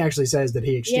 Well, and he actually says that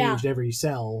he exchanged every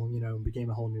cell, and became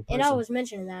a whole new person. And I was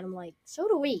mentioning that. I'm like, so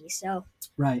do we. So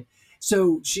Right.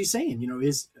 So she's saying,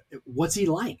 what's he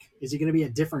like? Is he going to be a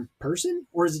different person,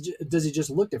 or does he just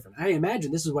look different? I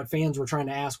imagine this is what fans were trying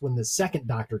to ask when the second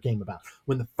Doctor came about.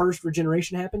 When the first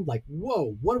regeneration happened, like,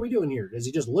 whoa, what are we doing here? Does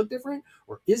he just look different,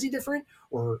 or is he different,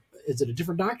 or is it a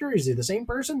different Doctor? Is he the same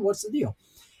person? What's the deal?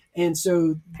 And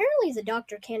so, apparently, the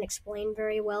doctor can't explain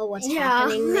very well what's Yeah.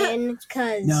 happening then,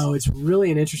 because no, it's really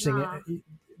an interesting. Nah.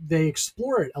 They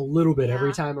explore it a little bit every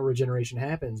Yeah. time a regeneration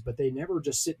happens, but they never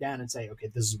just sit down and say, okay,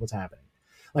 this is what's happening.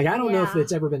 Like, I don't know if Yeah.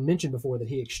 it's ever been mentioned before that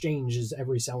he exchanges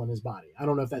every cell in his body. I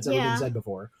don't know if that's ever Yeah. been said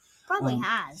before. Probably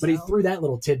has. But he though. threw that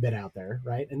little tidbit out there,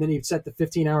 right? And then he set the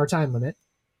 15-hour time limit,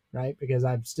 right? Because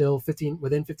I'm still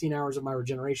within 15 hours of my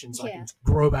regeneration, so I Yeah. can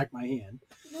grow back my hand.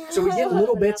 So we get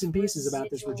little bits and Enough pieces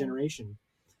about this residual. regeneration.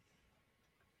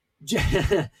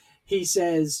 He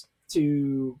says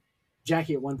to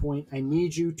Jackie at one point, "I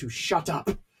need you to shut up."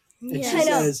 And Yeah, she I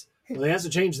know. says, "Well, it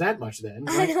hasn't changed that much then."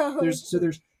 I Right? know.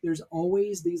 There's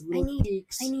always these little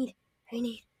peaks. I need.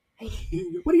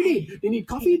 What do you need? Do you need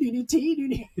coffee? Do you need tea? Do you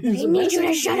need? some need you medicine? to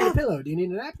Do shut need up. A pillow? Do you need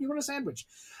a nap? Do you want a sandwich?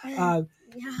 Yeah.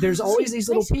 There's always these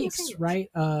little Nice little peaks, sandwich. right?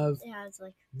 Of Yeah, it's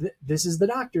like this is the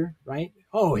doctor, right?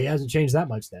 Oh, he hasn't changed that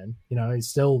much then. He's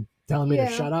still telling me to Yeah.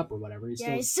 shut up or whatever. He's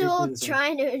he's still still the same.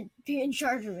 trying to be in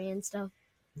charge of me and stuff.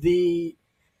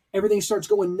 Everything starts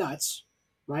going nuts,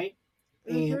 right?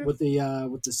 Mhm. And with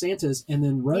the Santas, and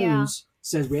then Rose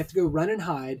says we have to go run and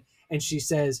hide, and she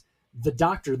says the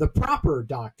doctor, the proper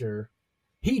doctor,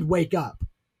 he'd wake up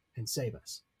and save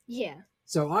us. Yeah.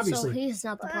 So obviously, So he's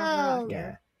not the proper Well, doctor.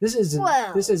 yeah, this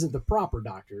isn't the proper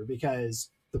doctor, because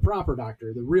the proper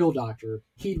doctor, the real doctor,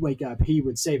 he'd wake up, he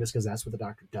would save us, because that's what the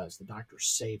doctor does. The doctor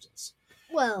saves us.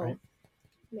 Well, Right.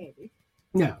 maybe.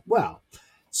 Yeah, well,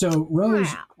 so Rose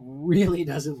Wow. really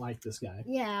doesn't like this guy.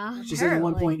 Yeah. She says at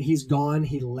one Apparently. point, he's gone,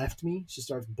 he left me. She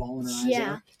starts bawling her eyes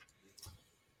Yeah.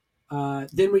 out.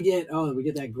 Then we get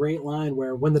that great line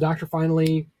where when the doctor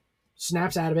finally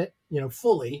snaps out of it,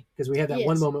 fully, because we have that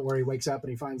one Yes. moment where he wakes up and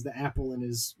he finds the apple in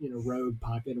his, robe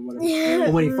pocket or whatever. Yeah.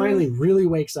 But when he finally really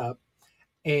wakes up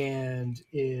and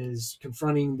is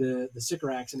confronting the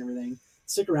sycorax and everything,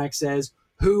 sycorax says,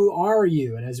 "Who are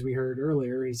you?" And as we heard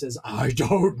earlier, he says, "I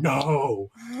don't know."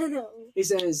 He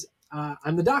says,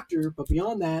 "I'm the doctor, but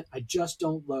beyond that, I just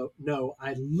don't know.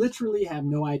 I literally have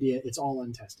no idea. It's all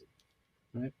untested."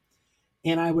 Right?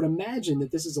 And I would imagine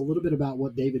that this is a little bit about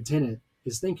what David Tennant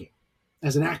is thinking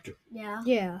as an actor. Yeah.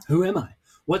 Yeah. Who am I?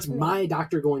 What's my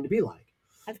doctor going to be like?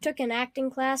 I've took an acting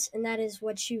class, and that is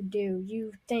what you do.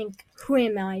 You think, who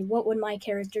am I? What would my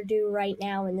character do right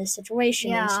now in this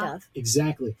situation Yeah. and stuff?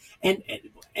 Exactly. And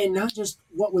not just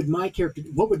what would my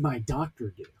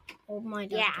doctor do? Oh my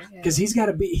Yeah. doctor. Because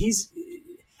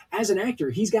as an actor,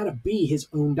 he's got to be his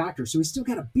own doctor. So he's still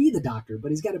got to be the doctor,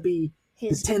 but he's got to be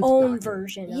His 10th own Doctor.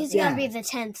 version of He's it. Yeah. gotta be the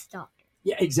 10th doctor.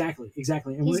 Yeah, exactly. And,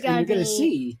 He's and you're gotta going to be-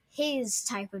 see His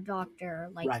type of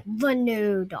doctor, like Right. the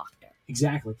new doctor.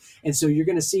 exactly. And so you're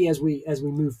going to see as we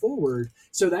move forward.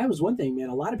 So that was one thing, man.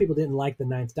 A lot of people didn't like the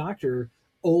Ninth Doctor.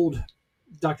 Old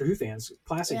Doctor Who fans,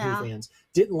 classic Yeah. Who fans,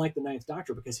 didn't like the Ninth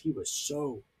Doctor because he was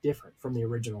so different from the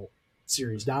original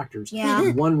series Doctors. Yeah.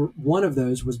 And one of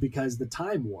those was because the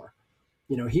Time War.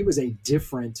 He was a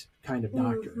different kind of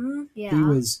doctor. Mhm. Yeah.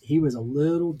 He was a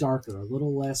little darker, a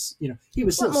little less. He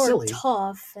was A still lot more silly.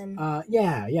 tough and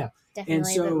Yeah.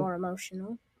 definitely a so- bit more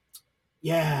emotional.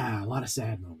 Yeah, a lot of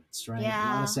sad moments, right? A lot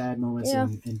Yeah. of sad moments Yeah.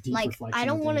 and deep Like, reflection. I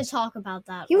don't and want to things. talk about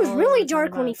that. He was all really the time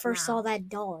dark when he about first now. saw that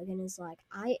dog, and is like,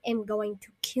 "I am going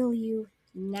to kill you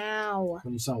now."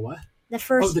 When you saw what? The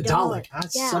first Oh, the dog. Dalek. I,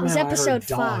 Yeah, it somehow was I heard episode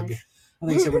dog. 5. I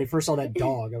think so. When he first saw that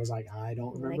dog, I was like, I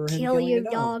don't I'm remember gonna him kill killing you,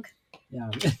 a dog. dog.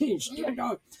 Yeah, stupid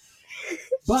dog.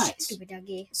 But Stupid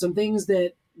doggy. some things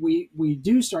that we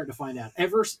do start to find out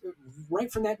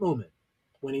right from that moment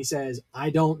when he says, "I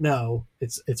don't know.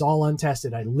 It's all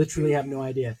untested. I literally have no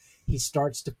idea." He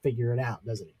starts to figure it out,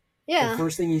 doesn't he? The Yeah.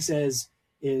 first thing he says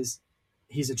is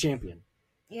he's a champion.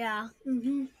 Yeah.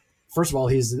 Mm-hmm. First of all,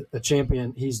 he's a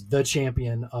champion. He's the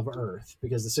champion of Earth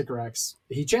because the sycorax.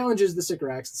 He challenges the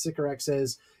sycorax. The sycorax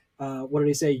says, "What did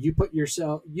he say?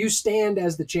 You stand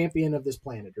as the champion of this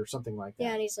planet, or something like that."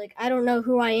 Yeah, and he's like, "I don't know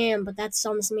who I am, but that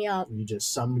sums me up." You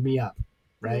just summed me up,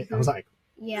 right? I was like,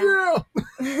 Yeah. "Yeah."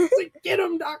 It's like, get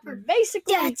him, doctor.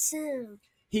 Basically, That's him.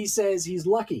 He says he's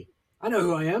lucky. I know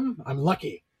who I am. I'm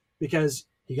lucky because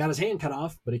he got his hand cut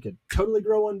off, but he could totally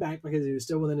grow one back because he was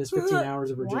still within his 15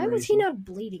 hours of regeneration. why was he not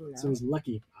bleeding So though? he's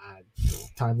lucky.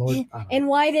 Time Lord. I don't know. And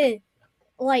why did,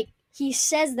 like, he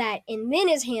says that, and then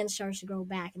his hand starts to grow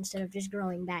back instead of just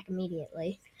growing back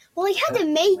immediately? Well, he had to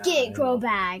make I it grow know.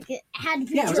 back. It had to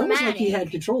be Yeah, it was almost dramatic. like he had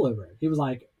control over it. He was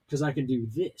like, because I can do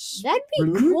this. That'd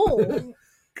be cool.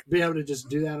 Be able to just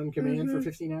do that on command for Mhm.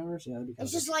 15 hours? Yeah, that'd be kind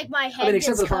It's of just cool. like my head I mean,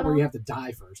 except gets for the part cut where off. you have to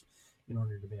die first in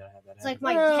order to be able to have that It's like happen.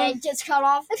 my Well, head gets cut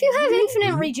off. If you have Mm-hmm.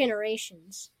 infinite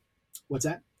regenerations. What's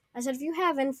that? I said, if you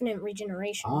have infinite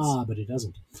regenerations. Ah, but he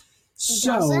doesn't.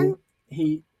 So doesn't?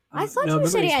 he. I thought no, you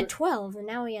said remember he he's- had 12, and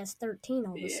now he has 13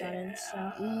 all of a sudden.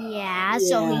 So Yeah,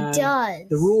 so he Yeah. does.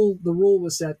 The rule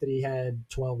was set that he had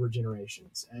 12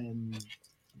 regenerations, and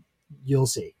you'll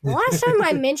see. the last time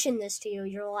I mentioned this to you,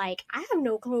 you're like, I have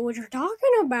no clue what you're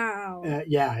talking about.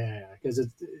 Yeah, because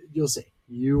you'll see.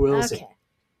 You will see. Okay.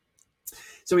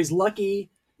 So he's lucky.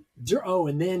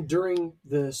 And then during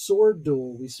the sword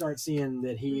duel, we start seeing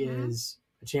that he is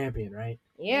a champion, right?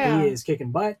 Yeah. He is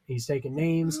kicking butt. He's taking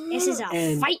names. This is a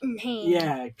And- fighting hand.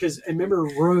 Yeah, because remember,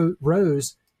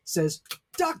 Rose says,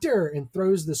 "Doctor," and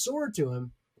throws the sword to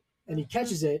him, and he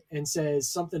catches it and says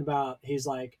something about, he's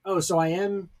like, "Oh, so I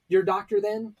am your doctor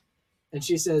then?" And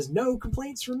she says, "No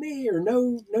complaints from me," or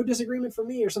no disagreement from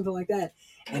me," or something like that.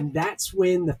 And that's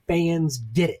when the fans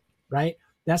get it, right?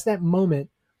 That's that moment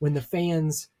when the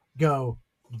fans go,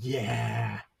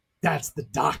 "Yeah, that's the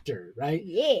doctor," right?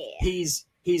 Yeah.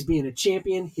 He's being a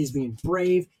champion. He's being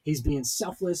brave. He's being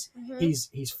selfless. Mhm.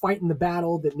 He's fighting the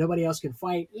battle that nobody else can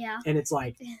fight. Yeah. And it's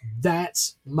like,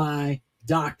 that's my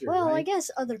doctor. Well, I right?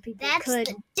 guess other people That's could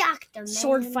the doctor, man.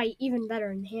 sword fight even better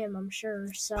than him, I'm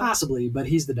sure. So Possibly, but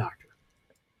he's the doctor.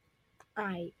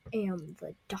 I am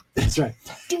the doctor. That's right.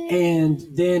 And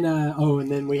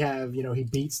then we have, he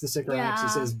beats the sycorax. Yeah. He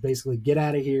says basically get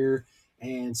out of here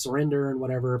and surrender and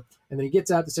whatever. And then he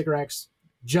gets out, the sycorax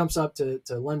jumps up to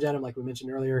lunge at him like we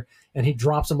mentioned earlier, and he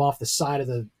drops him off the side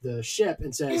of the ship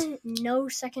and says, No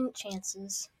second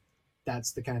chances.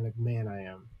 that's the kind of man I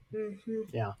am. Mm-hmm.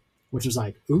 Yeah. Which was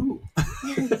like, ooh.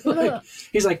 Like,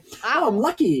 he's like, oh, I'm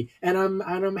lucky and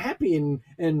I'm happy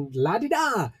and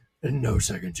la-di-da. And no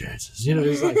second chances.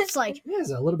 He's like, It's like, there's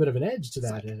a little bit of an edge to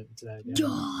that. Yeah.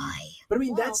 die. But I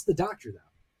mean, Wow. that's the doctor, though.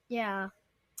 Yeah.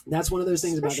 That's one of those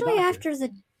things Especially about the doctor. after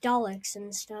the Daleks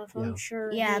and stuff, Yeah. I'm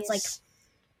sure. Yeah, it's he's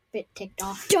a bit ticked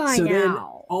off. Die So then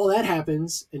now. all that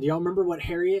happens, and do y'all remember what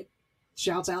Harriet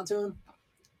shouts out to him?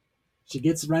 She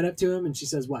gets right up to him and she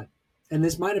says what? And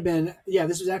this might have been,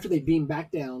 this was after they beamed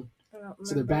back down. I don't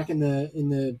So they're remember. back in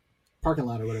the parking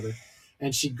lot or whatever.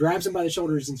 And she grabs him by the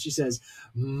shoulders and she says,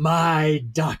 my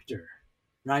doctor,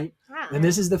 right? Ah. And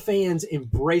this is the fans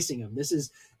embracing him.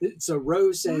 So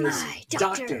Rose says, My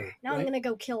doctor. Now I'm right? gonna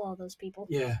go kill all those people.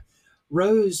 Yeah.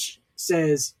 Rose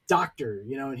says, doctor,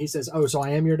 and he says, oh, so I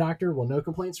am your doctor? Well, no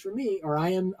complaints from me. Or I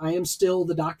am still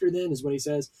the doctor then, is what he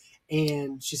says.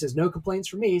 And she says, no complaints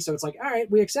from me. So it's like, all right,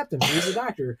 we accept him. He's the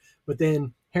doctor. But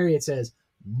then Harriet says,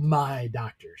 my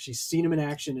doctor. She's seen him in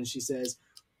action and she says,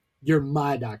 you're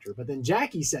my doctor. But then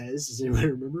Jackie says, does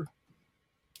anybody remember?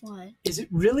 What? Is it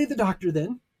really the doctor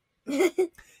then?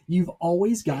 You've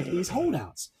always got these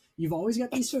holdouts. You've always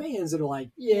got these fans that are like,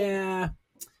 yeah,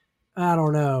 I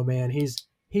don't know, man.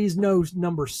 He's no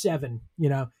number 7,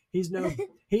 He's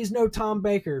no Tom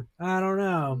Baker. I don't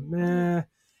know.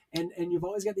 And you've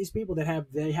always got these people that have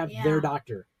their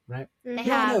doctor, right? They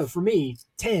Yeah, I know. have. For me,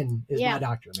 10 is Yeah. my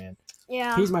doctor, man.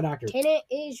 Yeah. He's my doctor. Tennant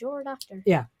is your doctor.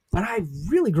 But I've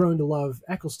really grown to love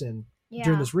Eccleston Yeah.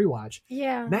 during this rewatch.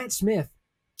 Yeah. Matt Smith,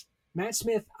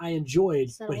 I enjoyed,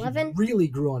 Is that but 11? he really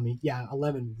grew on me. Yeah,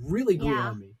 11 really grew Yeah.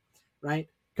 on me, right?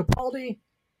 Capaldi,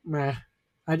 meh.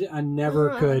 I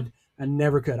never could. I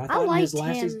never could. I I thought liked his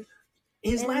last him. season,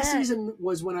 his in last that. season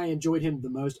was when I enjoyed him the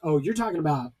most. Oh, you're talking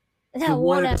about That the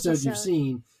one episode episode. you've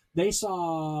seen. They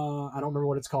saw, I don't remember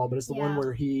what it's called, but it's the one Yeah.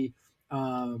 where he's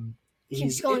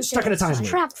going stuck in a through time it. loop.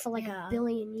 Trapped for like Yeah. a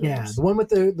billion years. Yeah, the one with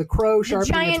the crow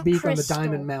sharpening its giant beak crystal. on the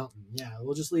diamond mountain. Yeah,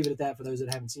 we'll just leave it at that for those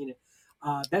that haven't seen it.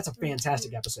 That's a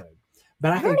fantastic episode.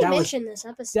 But I I've think already that was mentioned this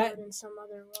episode that- in some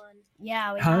other one.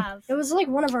 Yeah, we Huh? have. It was like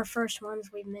one of our first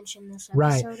ones we mentioned this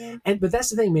Right. episode in. but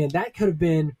that's the thing, man.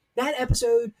 That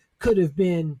episode could have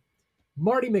been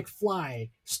Marty McFly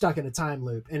stuck in a time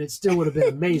loop, and it still would have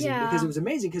been amazing Yeah. because it was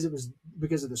amazing because it was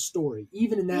because of the story.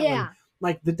 Even in that Yeah. one,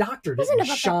 like the Doctor It wasn't didn't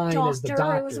about shine the as the doctor.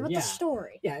 Doctor. It was about yeah. the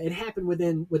story. Yeah, it happened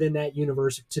within that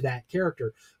universe to that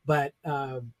character, but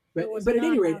It was at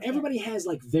any not rate, about him. everybody has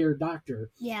like their Doctor.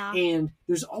 Yeah. And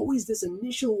there's always this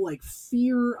initial like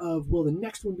fear of, will the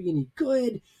next one be any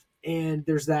good? And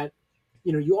there's that,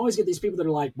 you always get these people that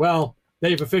are like, well,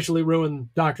 they've officially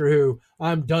ruined Doctor Who.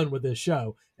 I'm done with this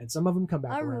show. And some of them come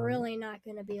back I'm around. really not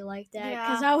going to be like that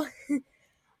Yeah. because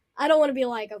I don't want to be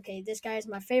like, okay, this guy's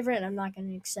my favorite and I'm not going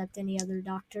to accept any other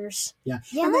doctors. Yeah,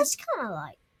 And that's kind of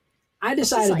like. I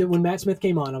decided that like- when Matt Smith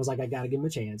came on, I was like, I got to give him a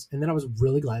chance. And then I was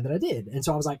really glad that I did. And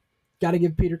so I was like, got to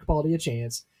give Peter Capaldi a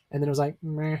chance. And then I was like,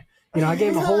 meh. I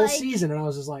gave him a whole Like- season and I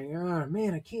was just like, oh,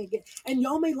 man, I can't get. And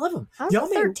y'all may love him. How's Y'all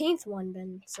the may 13th one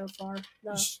been so far?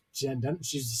 No. She hadn't done.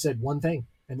 She said one thing,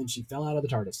 and then she fell out of the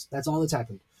TARDIS. That's all that's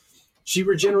happened. She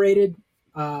regenerated.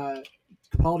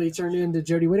 Capaldi turned into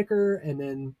Jodie Whittaker, and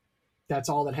then that's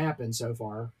all that happened so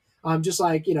far. Just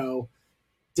like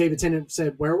David Tennant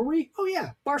said, "Where were we? Oh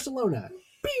yeah, Barcelona."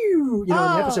 Pew! And the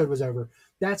Oh. episode was over.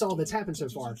 That's all that's happened so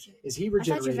far. Is he I thought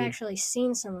regenerated? you've actually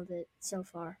seen some of it so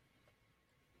far.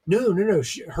 No.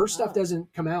 Her stuff Oh.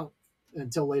 doesn't come out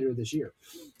until later this year.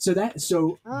 So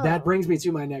that Oh. brings me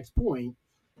to my next point,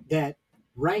 that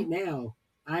right now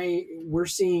we're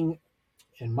seeing,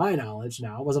 in my knowledge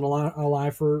now, it wasn't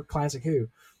alive for Classic Who,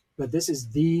 but this is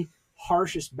the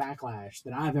harshest backlash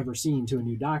that I've ever seen to a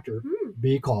new Doctor.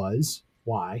 Because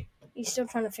why? He's still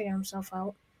trying to figure himself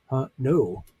out.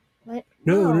 No. What?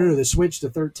 No. The switch to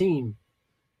 13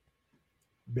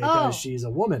 because Oh. she's a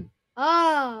woman.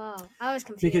 Oh, I was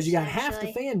confused. Because you got half the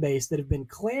actually. fan base that have been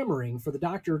clamoring for the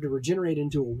Doctor to regenerate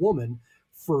into a woman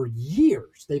for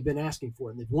years. They've been asking for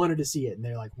it and they've wanted to see it. And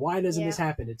they're like, why doesn't this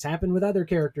happen? It's happened with other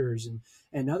characters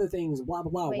and other things, blah,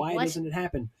 blah, blah. Wait, why what? doesn't it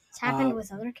happen? It's happened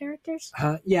with other characters?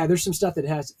 Yeah, there's some stuff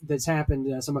that's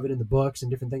happened, some of it in the books and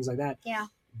different things like that. Yeah.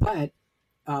 But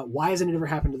why hasn't it ever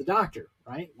happened to the Doctor,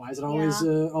 right? Why is it always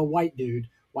a white dude?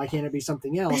 Why can't it be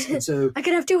something else? And so I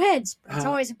could have two heads, but it's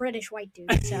always a British white dude.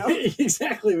 So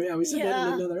exactly. Yeah, we said that in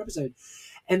Yeah. another episode.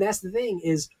 And that's the thing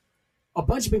is, a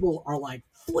bunch of people are like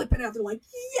flipping out. They're like,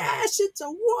 yes, it's a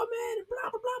woman, blah,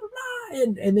 blah, blah, blah,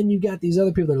 blah. And then you got these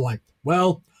other people that are like,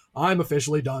 well, I'm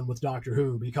officially done with Doctor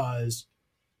Who because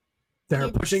they're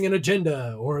pushing an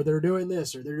agenda, or they're doing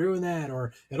this, or they're doing that,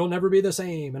 or it'll never be the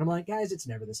same. And I'm like, guys, it's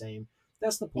never the same.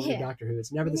 That's the point of Doctor Who.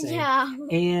 It's never the same. Yeah.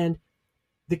 And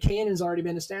the canon's already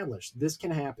been established. This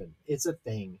can happen. It's a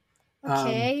thing.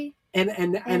 Okay.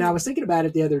 And I was thinking about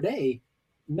it the other day.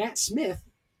 Matt Smith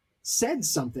said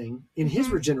something in his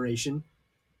regeneration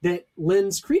that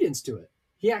lends credence to it.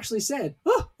 He actually said,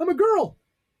 "Oh, I'm a girl."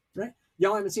 Right?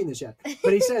 Y'all haven't seen this yet.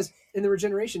 But he says in the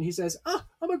regeneration, he says, "Oh,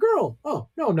 I'm a girl." "Oh,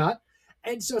 no, I'm not."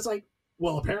 And so it's like,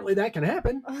 well, apparently that can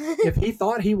happen. If he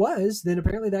thought he was, then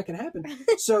apparently that can happen.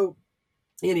 So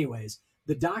anyways,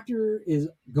 the Doctor is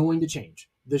going to change.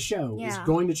 The show is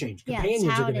going to change.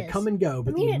 Companions are going to come and go.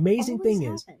 But the amazing thing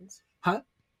is,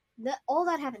 all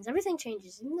that happens. Everything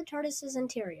changes. Even the TARDIS's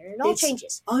interior. It all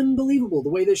changes. Unbelievable the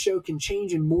way this show can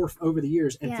change and morph over the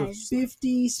years. And for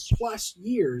 50 plus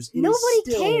years, nobody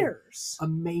cares.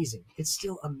 Amazing. It's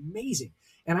still amazing.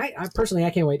 And I personally, I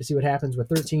can't wait to see what happens with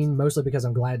 13, mostly because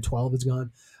I'm glad 12 is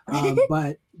gone.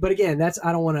 But again,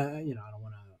 I don't want to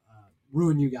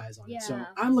ruin you guys on it. So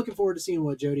I'm looking forward to seeing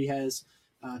what Jodie has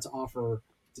to offer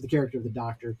to the character of the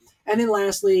Doctor. And then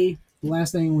lastly, the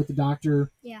last thing with the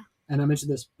Doctor. Yeah. And I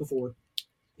mentioned this before.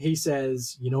 He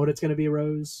says, "You know what it's going to be,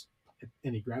 Rose?"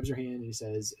 And he grabs her hand and he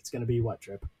says, "It's going to be what,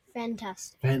 Trip?"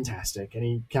 Fantastic. And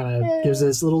he kind of gives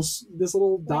this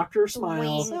little doctor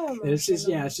smile. And it's just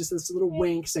this little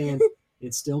wink saying,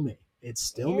 "It's still me. It's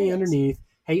still me underneath.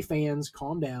 Hey, fans,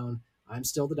 calm down. I'm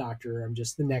still the Doctor. I'm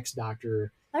just the next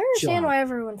Doctor." I understand why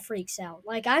everyone freaks out.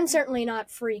 Like, I'm certainly not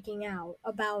freaking out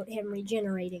about him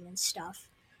regenerating and stuff.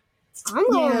 I'm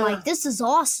going like, this is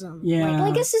awesome. Yeah.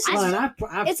 Like this is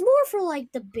it's more for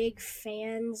like the big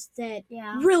fans that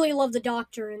really love the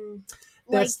Doctor and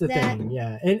that's the thing.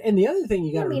 Yeah. And the other thing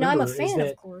you got to remember I'm a fan, is that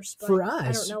of course, but for us,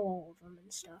 I don't know all of them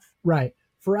and stuff. Right.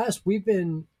 For us, we've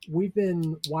been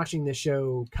watching this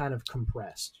show kind of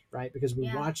compressed, right? Because we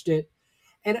watched it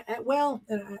and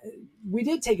we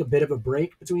did take a bit of a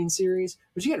break between series,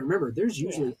 but you got to remember there's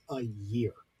usually a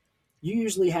year. You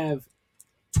usually have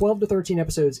 12 to 13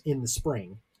 episodes in the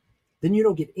spring. Then you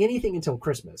don't get anything until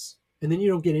Christmas. And then you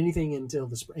don't get anything until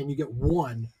the spring. And you get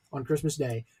one on Christmas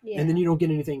Day. Yeah. And then you don't get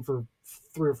anything for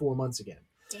 3 or 4 months again.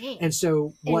 Dang. And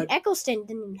so And Eccleston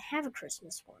didn't even have a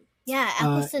Christmas one. Yeah,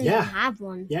 Eccleston didn't have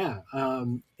one. Yeah.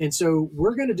 And so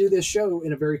we're going to do this show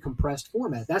in a very compressed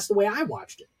format. That's the way I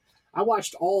watched it. I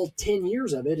watched all 10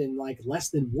 years of it in like less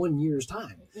than 1 year's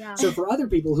time. Yeah. So for other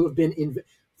people who have been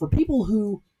for people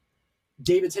who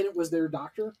David Tennant was their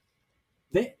doctor.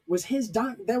 That was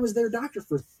their doctor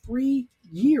for 3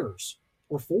 years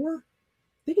or 4. I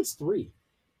think it's 3.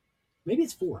 Maybe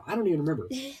it's 4. I don't even remember.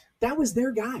 That was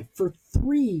their guy for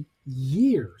 3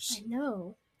 years. I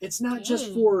know. It's not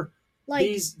just for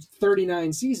these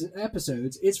 39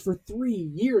 episodes. It's for 3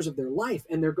 years of their life,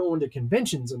 and they're going to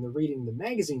conventions and they're reading the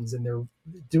magazines and they're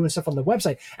doing stuff on the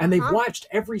website, and they've watched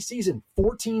every season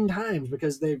 14 times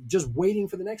because they're just waiting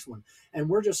for the next one, and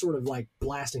we're just sort of like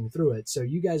blasting through it. So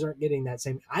you guys aren't getting that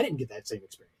same. I didn't get that same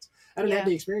experience. I didn't have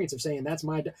the experience of saying that's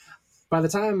my. By the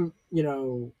time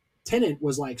Tennant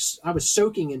was like, I was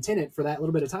soaking in Tennant for that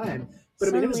little bit of time, but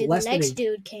I mean it was less than the next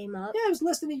dude came up. Yeah, it was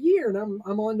less than a year, and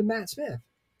I'm on to Matt Smith.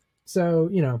 So,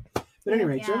 but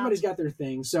anyway, so everybody's got their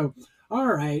thing. So, all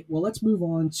right, well, let's move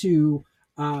on to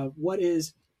what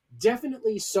is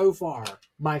definitely so far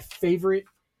my favorite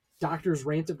Doctor's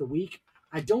Rant of the Week.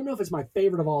 I don't know if it's my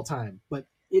favorite of all time, but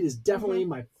it is definitely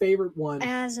my favorite one.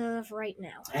 As of right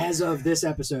now. As of this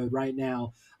episode right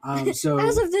now. So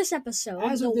as of this episode,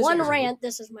 rant,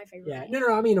 this is my favorite. Yeah,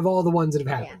 no, I mean of all the ones that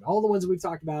have happened, all the ones that we've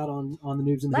talked about on the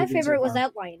Noobs and the my Whovian favorite so was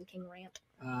that Lion King rant.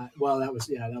 Well, that was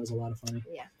a lot of funny.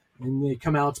 Yeah. And they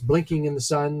come out blinking in the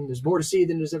sun. There's more to see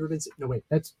than there's ever been seen. No, wait,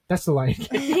 that's the Lion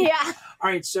King. Yeah.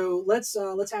 All right, so let's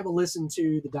have a listen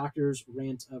to the Doctor's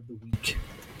Rant of the Week.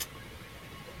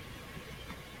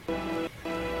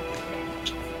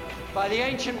 By the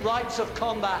ancient rites of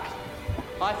combat,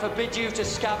 I forbid you to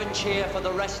scavenge here for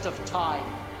the rest of time.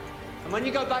 And when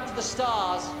you go back to the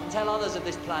stars and tell others of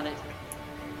this planet,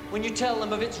 when you tell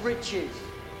them of its riches,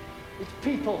 its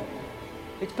people,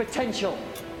 its potential,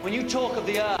 when you talk of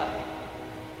the Earth,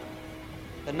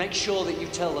 then make sure that you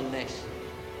tell them this.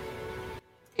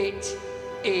 It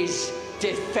is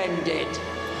defended.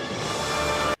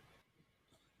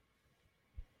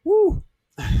 Woo!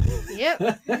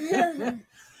 Yep.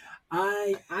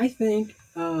 I think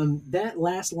that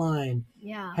last line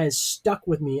has stuck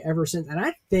with me ever since, and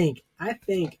I think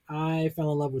I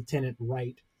fell in love with Tennant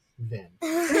right then.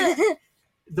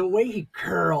 The way he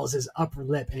curls his upper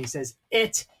lip and he says,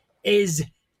 "It is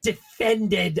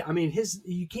defended." I mean,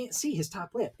 you can't see his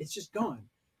top lip. It's just gone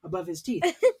above his teeth.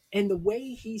 And the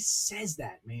way he says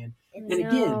that, man. And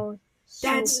again,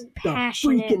 that's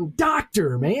passionate. the freaking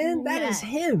doctor, man. That is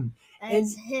him.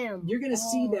 That's him. You're going to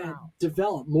see that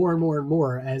develop more and more and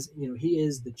more as, he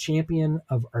is the champion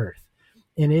of Earth.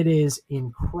 And it is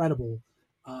incredible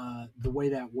the way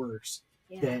that works.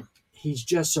 Yeah. That he's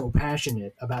just so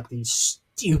passionate about these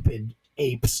stupid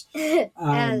apes.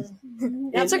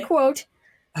 That's a quote.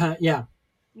 Yeah.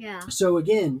 Yeah. So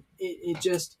again,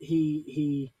 it's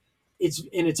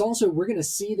also, we're going to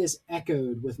see this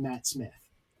echoed with Matt Smith.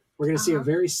 We're going to see a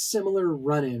very similar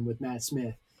run-in with Matt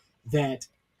Smith that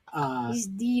he's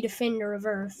the defender of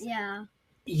Earth. Yeah.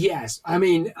 Yes. I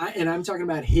mean, I'm talking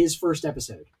about his first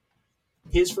episode.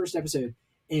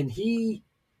 And he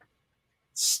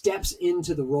steps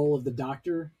into the role of the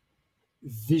Doctor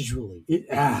visually.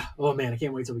 Oh man, I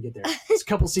can't wait till we get there. It's a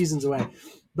couple seasons away.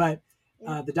 But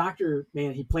the Doctor,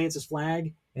 man, he plants his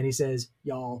flag and he says,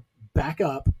 "Y'all back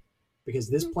up because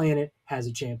this planet has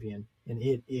a champion and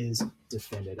it is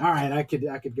defended." All right, I could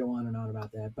go on and on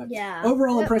about that. But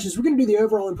overall impressions, we're going to do the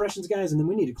overall impressions, guys, and then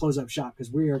we need to close up shop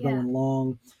because we are going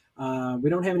long. We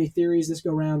don't have any theories this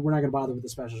go round. We're not going to bother with the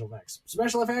special effects.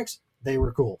 Special effects, they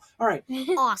were cool. All right.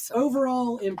 Awesome.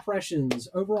 Overall impressions,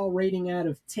 overall rating out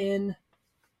of 10.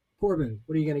 Corbin,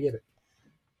 what are you going to give it?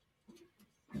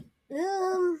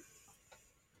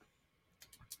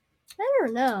 I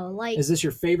don't know. Like, is this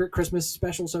your favorite Christmas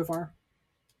special so far?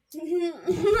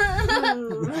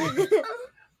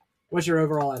 What's your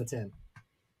overall out of 10?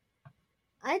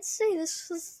 I'd say this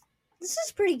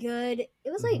is pretty good.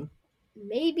 It was like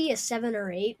maybe a 7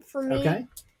 or 8 for me. Okay.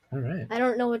 All right. I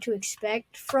don't know what to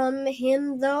expect from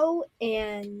him though,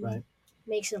 and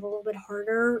makes it a little bit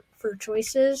harder for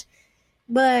choices.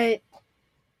 But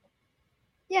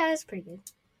yeah, it's pretty good.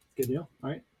 Good deal. All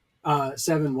right.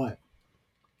 7 what?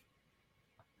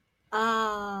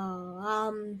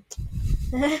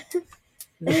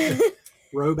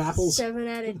 Robe apples? 7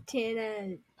 out of 10 out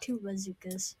of 2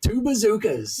 bazookas. 2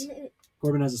 bazookas.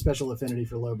 Corbin has a special affinity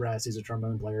for low brass. He's a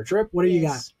trombone player. Trip, what do you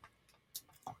got?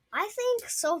 I think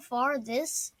so far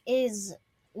this is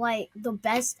like the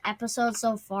best episode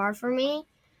so far for me.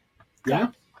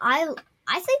 Yeah? I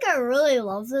think I really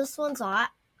love this one.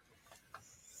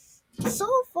 So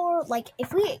far, like,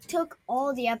 if we took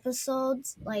all the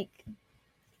episodes, like,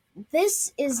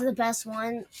 this is the best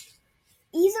one.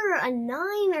 Either a 9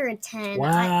 or a 10.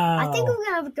 Wow. I think I'm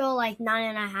gonna go like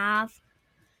 9.5.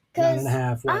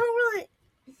 9.5. I don't really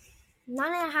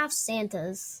 9.5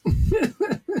 Santas.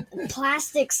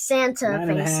 Plastic Santa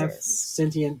 9.5 faces.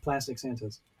 sentient plastic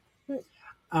Santas.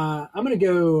 I'm gonna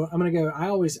go. I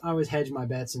always hedge my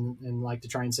bets and like to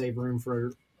try and save room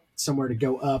for somewhere to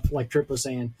go up, like Trip was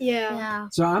saying. Yeah.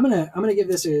 So I'm gonna give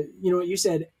this a. You know what you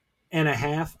said, and a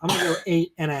half. I'm gonna go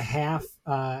 8.5,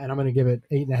 and I'm gonna give it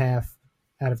 8.5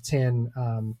 out of 10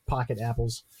 pocket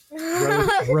apples,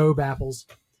 robe apples.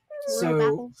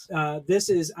 So this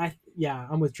is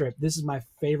I'm with Trip. This is my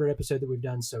favorite episode that we've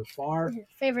done so far.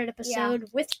 Favorite episode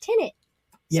with Tenet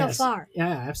so far. Yeah,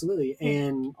 absolutely.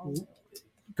 And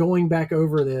going back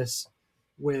over this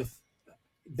with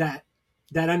that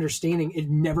understanding, it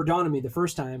never dawned on me the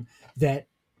first time that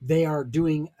they are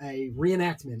doing a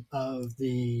reenactment of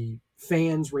the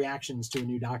fans' reactions to a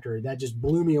new Doctor. That just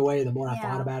blew me away the more I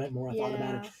thought about it, thought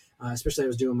about it. Especially I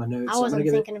was doing my notes. I wasn't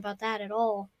thinking about that at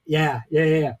all. Yeah.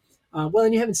 Well,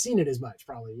 and you haven't seen it as much,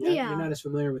 probably. You're not as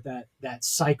familiar with that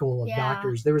cycle of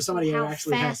Doctors. There was somebody who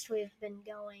actually fast we've been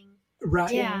going.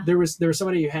 Right. Yeah. There was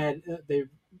somebody who had they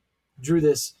drew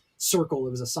this circle.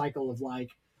 It was a cycle of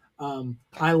like,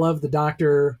 I love the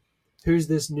Doctor. Who's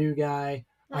this new guy?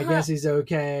 I guess he's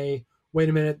okay. Wait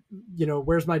a minute.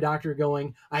 Where's my Doctor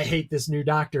going? I hate this new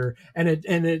Doctor. And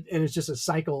it's just a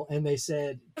cycle. And they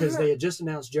said, because they had just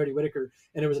announced Jodie Whittaker,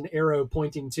 and there was an arrow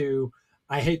pointing to,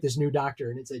 I hate this new Doctor,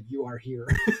 and it said, "You are here."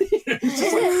 It's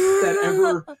just like that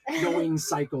ever-going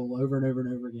cycle over and over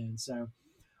and over again. So,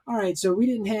 all right. So we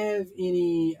didn't have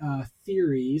any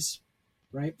theories,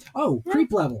 right? Oh,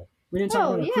 creep level. We didn't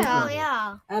talk about a creep level.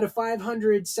 Yeah. Out of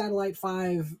 500 Satellite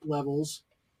 5 levels,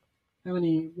 how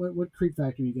many? What creep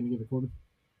factor are you going to give it, Corbin?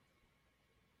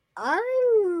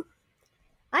 I'd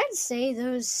say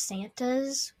those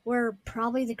Santas were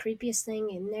probably the creepiest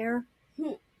thing in there,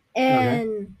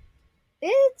 and.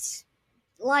 It's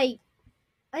like,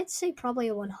 I'd say probably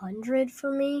a 100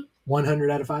 for me.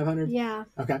 100 out of 500? Yeah.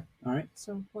 Okay. All right.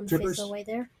 So 1/5 Trippers? the way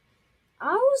there.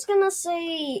 I was gonna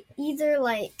say either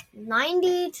like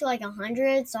 90 to like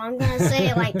 100, so I'm gonna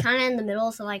say like kind of in the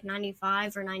middle, so like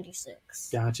 95 or 96.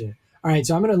 Gotcha. All right,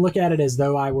 so I'm going to look at it as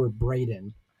though I were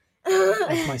Brayden.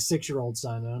 That's my 6-year-old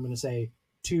son, and I'm going to say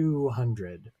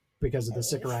 200 because of the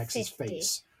sycorax's 50.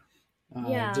 face.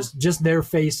 Yeah. Just their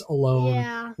face alone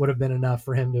Yeah. would have been enough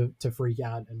for him to freak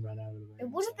out and run out of the room. It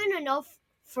would have been enough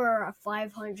for a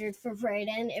 500 for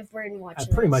Brayden if Brayden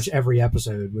watched Pretty this. much every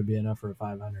episode would be enough for a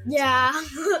 500. Yeah.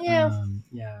 Yeah.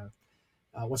 Yeah.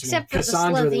 What's her Except name? for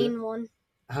Cassandra. the Slovene one.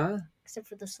 Huh? Except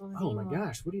for the Slovene Oh my one.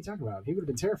 gosh! What are you talking about? He would have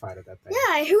been terrified of that thing.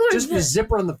 Yeah, he would Just the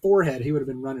zipper on the forehead, he would have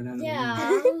been running out of the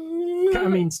room. Yeah. I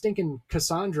mean, stinking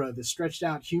Cassandra, the stretched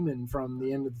out human from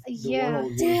the end of the Yeah.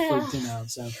 world, would have freaked him out.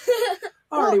 So,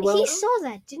 alrighty, Well, he saw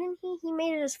that, didn't he? He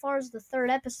made it as far as the 3rd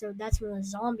episode. That's where the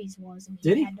zombies was, and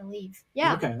Did he? had to leave.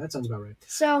 Yeah. Okay, that sounds about right.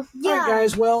 So, All right,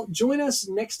 guys. Well, join us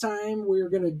next time. We're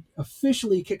going to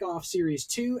officially kick off Series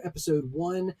 2, Episode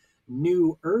 1,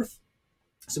 New Earth.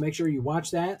 So make sure you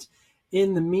watch that.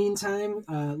 In the meantime,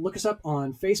 look us up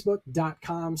on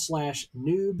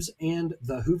facebook.com/noobs and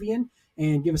the Whovian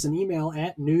and give us an email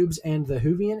at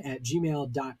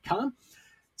noobsandthewhovian@gmail.com.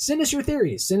 Send us your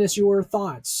theories. Send us your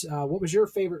thoughts. What was your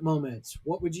favorite moment?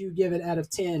 What would you give it out of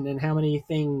 10? And how many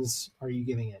things are you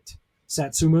giving it?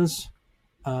 Satsumas,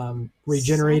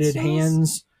 regenerated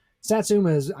hands.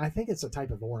 Satsumas, I think it's a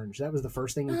type of orange. That was the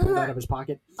first thing he pulled out of his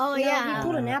pocket. Oh, no, yeah. he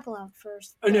pulled an apple out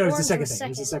first. Oh, no, it's the orange second was thing. It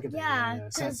was the second thing. Yeah,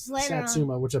 'cause later on-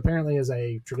 Satsuma, which apparently is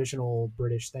a traditional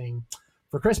British thing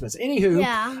for Christmas. Anywho,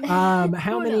 Yeah.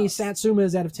 how Who many knows?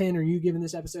 Satsumas out of 10 are you giving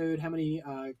this episode? How many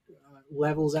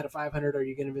levels out of 500 are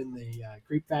you giving the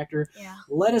creep factor? Yeah.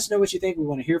 Let us know what you think. We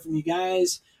want to hear from you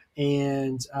guys.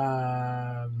 And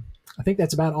I think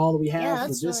that's about all that we have Yeah, for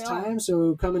that's this really all. time.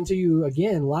 So coming to you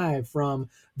again live from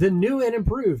the new and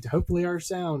improved. Hopefully our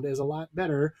sound is a lot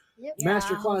better. Yep.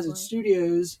 Master Yeah, Closet hopefully.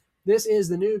 Studios. This is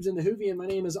the Noobs and the Whovian. My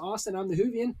name is Austin. I'm the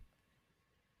Whovian.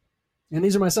 And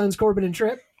these are my sons, Corbin and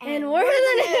Tripp. And we're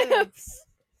the Noobs.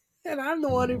 And I'm the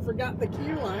one who forgot the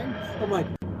cue line. I'm like,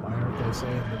 why aren't they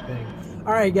saying the thing?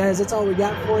 All right, guys, that's all we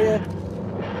got for you.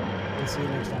 We'll see you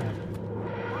next time.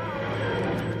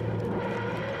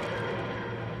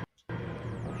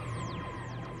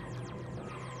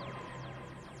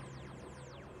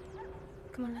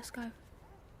 Come on, let's go.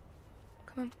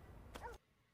 Come on.